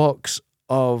got a box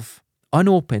of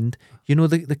unopened, you know,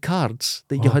 the cards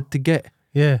that you Oh. had to get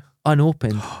Yeah.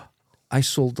 unopened. I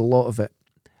sold a lot of it.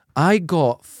 I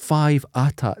got 5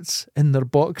 AT-ATs in their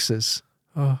boxes,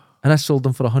 Oh. and I sold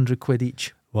them for £100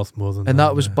 each. Worth more than And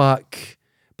that was now. back,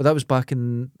 but that was back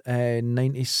in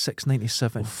 96,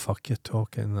 97. Oh, fuck, you're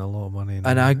talking a lot of money. And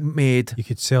now. I made, You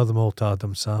could sell them all to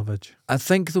Adam Savage. I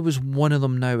think there was one of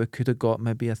them now I could have got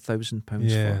maybe £1,000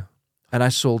 Yeah. for. And I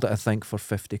sold it, I think, for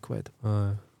 £50.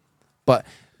 Because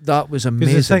That was the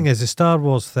amazing. thing is, the Star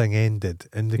Wars thing ended,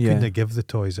 and they Yeah. couldn't have give the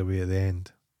toys away at the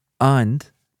end. And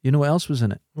you know what else was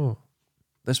in it? Oh.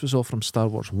 This was all from Star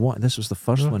Wars 1. This was the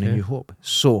first one in Okay. New Hope.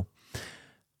 So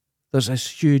there's this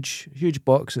huge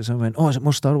boxes. I went, oh, is it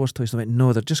more Star Wars toys? I went,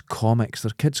 no, they're just comics.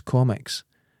 They're kids' comics.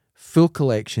 Full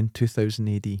collection, 2000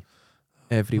 AD.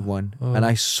 Every one. Oh. And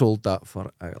I sold that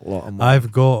for a lot of money.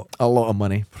 I've got a lot of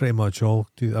money. pretty much all.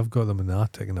 I've got them in the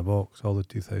attic in a box, all the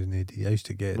 2000 AD. I used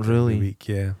to get it Really? every week,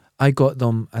 yeah. I got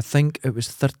them, I think it was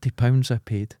 £30 I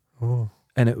paid. Oh.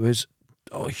 And it was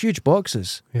huge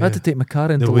boxes. I had Yeah. to take my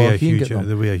car into They weigh, Lochee and get them.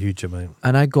 they weigh a huge amount.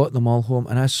 And I got them all home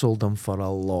and I sold them for a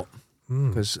lot.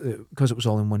 Mm. Because it was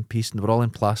all in one piece and they were all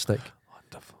in plastic.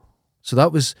 Wonderful. So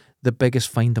that was the biggest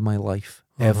find of my life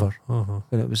ever. Uh-huh.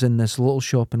 And it was in this little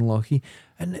shop in Lochee.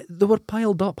 And they were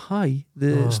piled up high,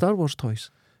 the Oh. Star Wars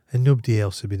toys. And nobody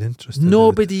else had been interested. in it.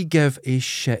 Nobody give a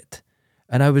shit.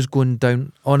 And I was going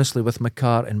down, honestly, with my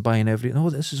car and buying everything. Oh,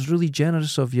 this is really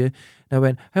generous of you. And I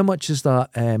went, how much is that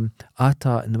AT-AT?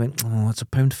 And they went, oh, it's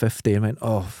 £1.50. I went,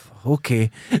 oh,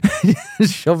 okay.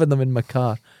 Shoving them in my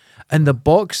car. And the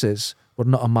boxes were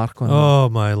not a mark on them. Oh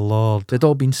my lord. They'd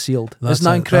all been sealed. That's Isn't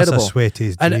that incredible? That's a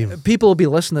sweaty's dream. And people will be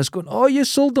listening to this going, oh, you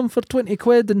sold them for 20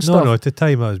 quid and stuff. No, at the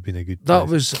time that was been a good That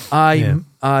price. was, Yeah.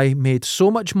 I made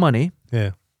so much money,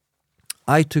 Yeah.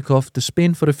 I took off to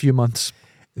Spain for a few months.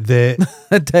 The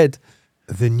I did.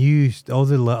 all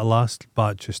the last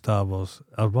batch of Star Wars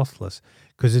are worthless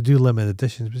because they do limited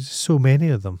editions, but there's so many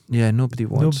of them. Yeah, nobody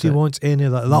wants Nobody wants any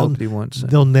of that. Nobody wants it.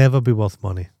 They'll never be worth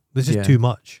money. There's just Yeah. too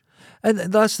much. And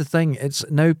that's the thing. It's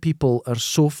now people are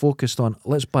so focused on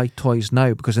let's buy toys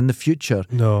now because in the future,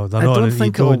 No, they're I not. don't You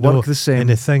think it'll know. work the same. And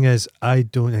the thing is, I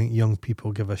don't think young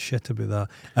people give a shit about that.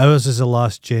 Ours is the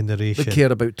last They generation.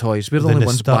 care about toys. We're the Then only they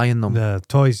ones start- buying them. No,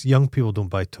 toys. Young people don't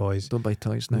buy toys. Don't buy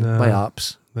toys now. No. Buy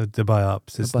apps. They buy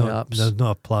apps. It's buy not. apps. There's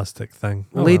not a plastic thing.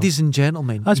 Oh, Ladies and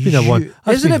gentlemen, well. That's been a one.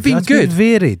 That's Isn't it been that's good?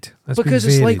 varied. That's been Because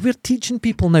it's like varied. we're teaching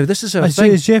people now. This is our I say,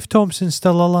 thing. is Jeff Thompson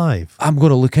still alive? I'm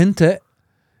going to look into it.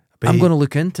 But I'm he- going to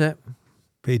look into it.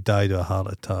 But he died of a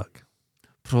heart attack.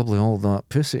 Probably all that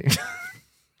pussy.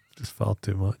 Just far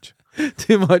too much.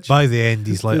 Too much. By the end,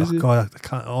 he's like, Pussy. oh God, I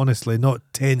can't. Honestly, not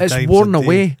 10 It's times. worn a day.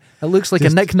 away. It looks like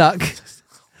Just- a knick-knack.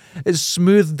 It's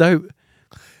smoothed out.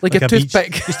 Like a beach,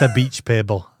 toothpick. just a beach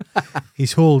pebble.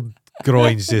 His whole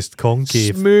groin's just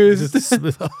concave. Smooth. Just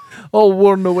smooth. All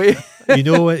worn away. You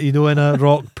know in a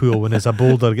rock pool when there's a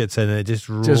boulder gets in it just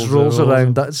rolls, Just rolls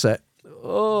around. That's it.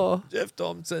 Oh. Jeff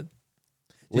Thompson.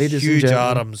 Ladies and huge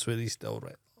gentlemen. arms where he's still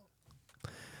right.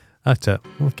 That's it.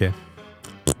 Okay.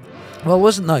 Well,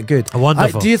 wasn't that good?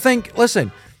 Wonderful. Do you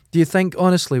think,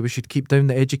 honestly we should keep down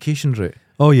the education route?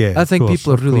 Oh yeah. I of think course,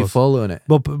 people are of really course. following it.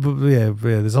 Well, yeah.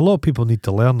 There's a lot of people need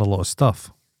to learn a lot of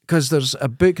stuff. Because there's a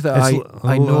book that It's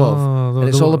I know of, and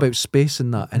it's all about space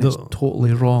and that, and it's the-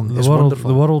 totally wrong. The It's world, wonderful.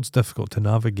 the world's difficult to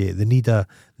navigate. They need a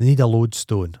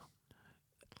lodestone.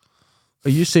 Are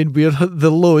you saying we're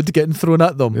the load getting thrown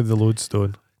at them? The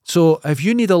lodestone. So if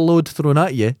you need a load thrown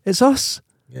at you, it's us.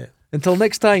 Yeah. Until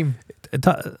next time.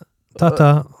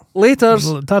 Ta-ta.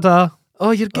 Laters. Ta-ta.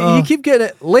 Oh, you keep getting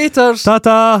it. Laters.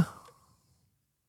 Ta-ta.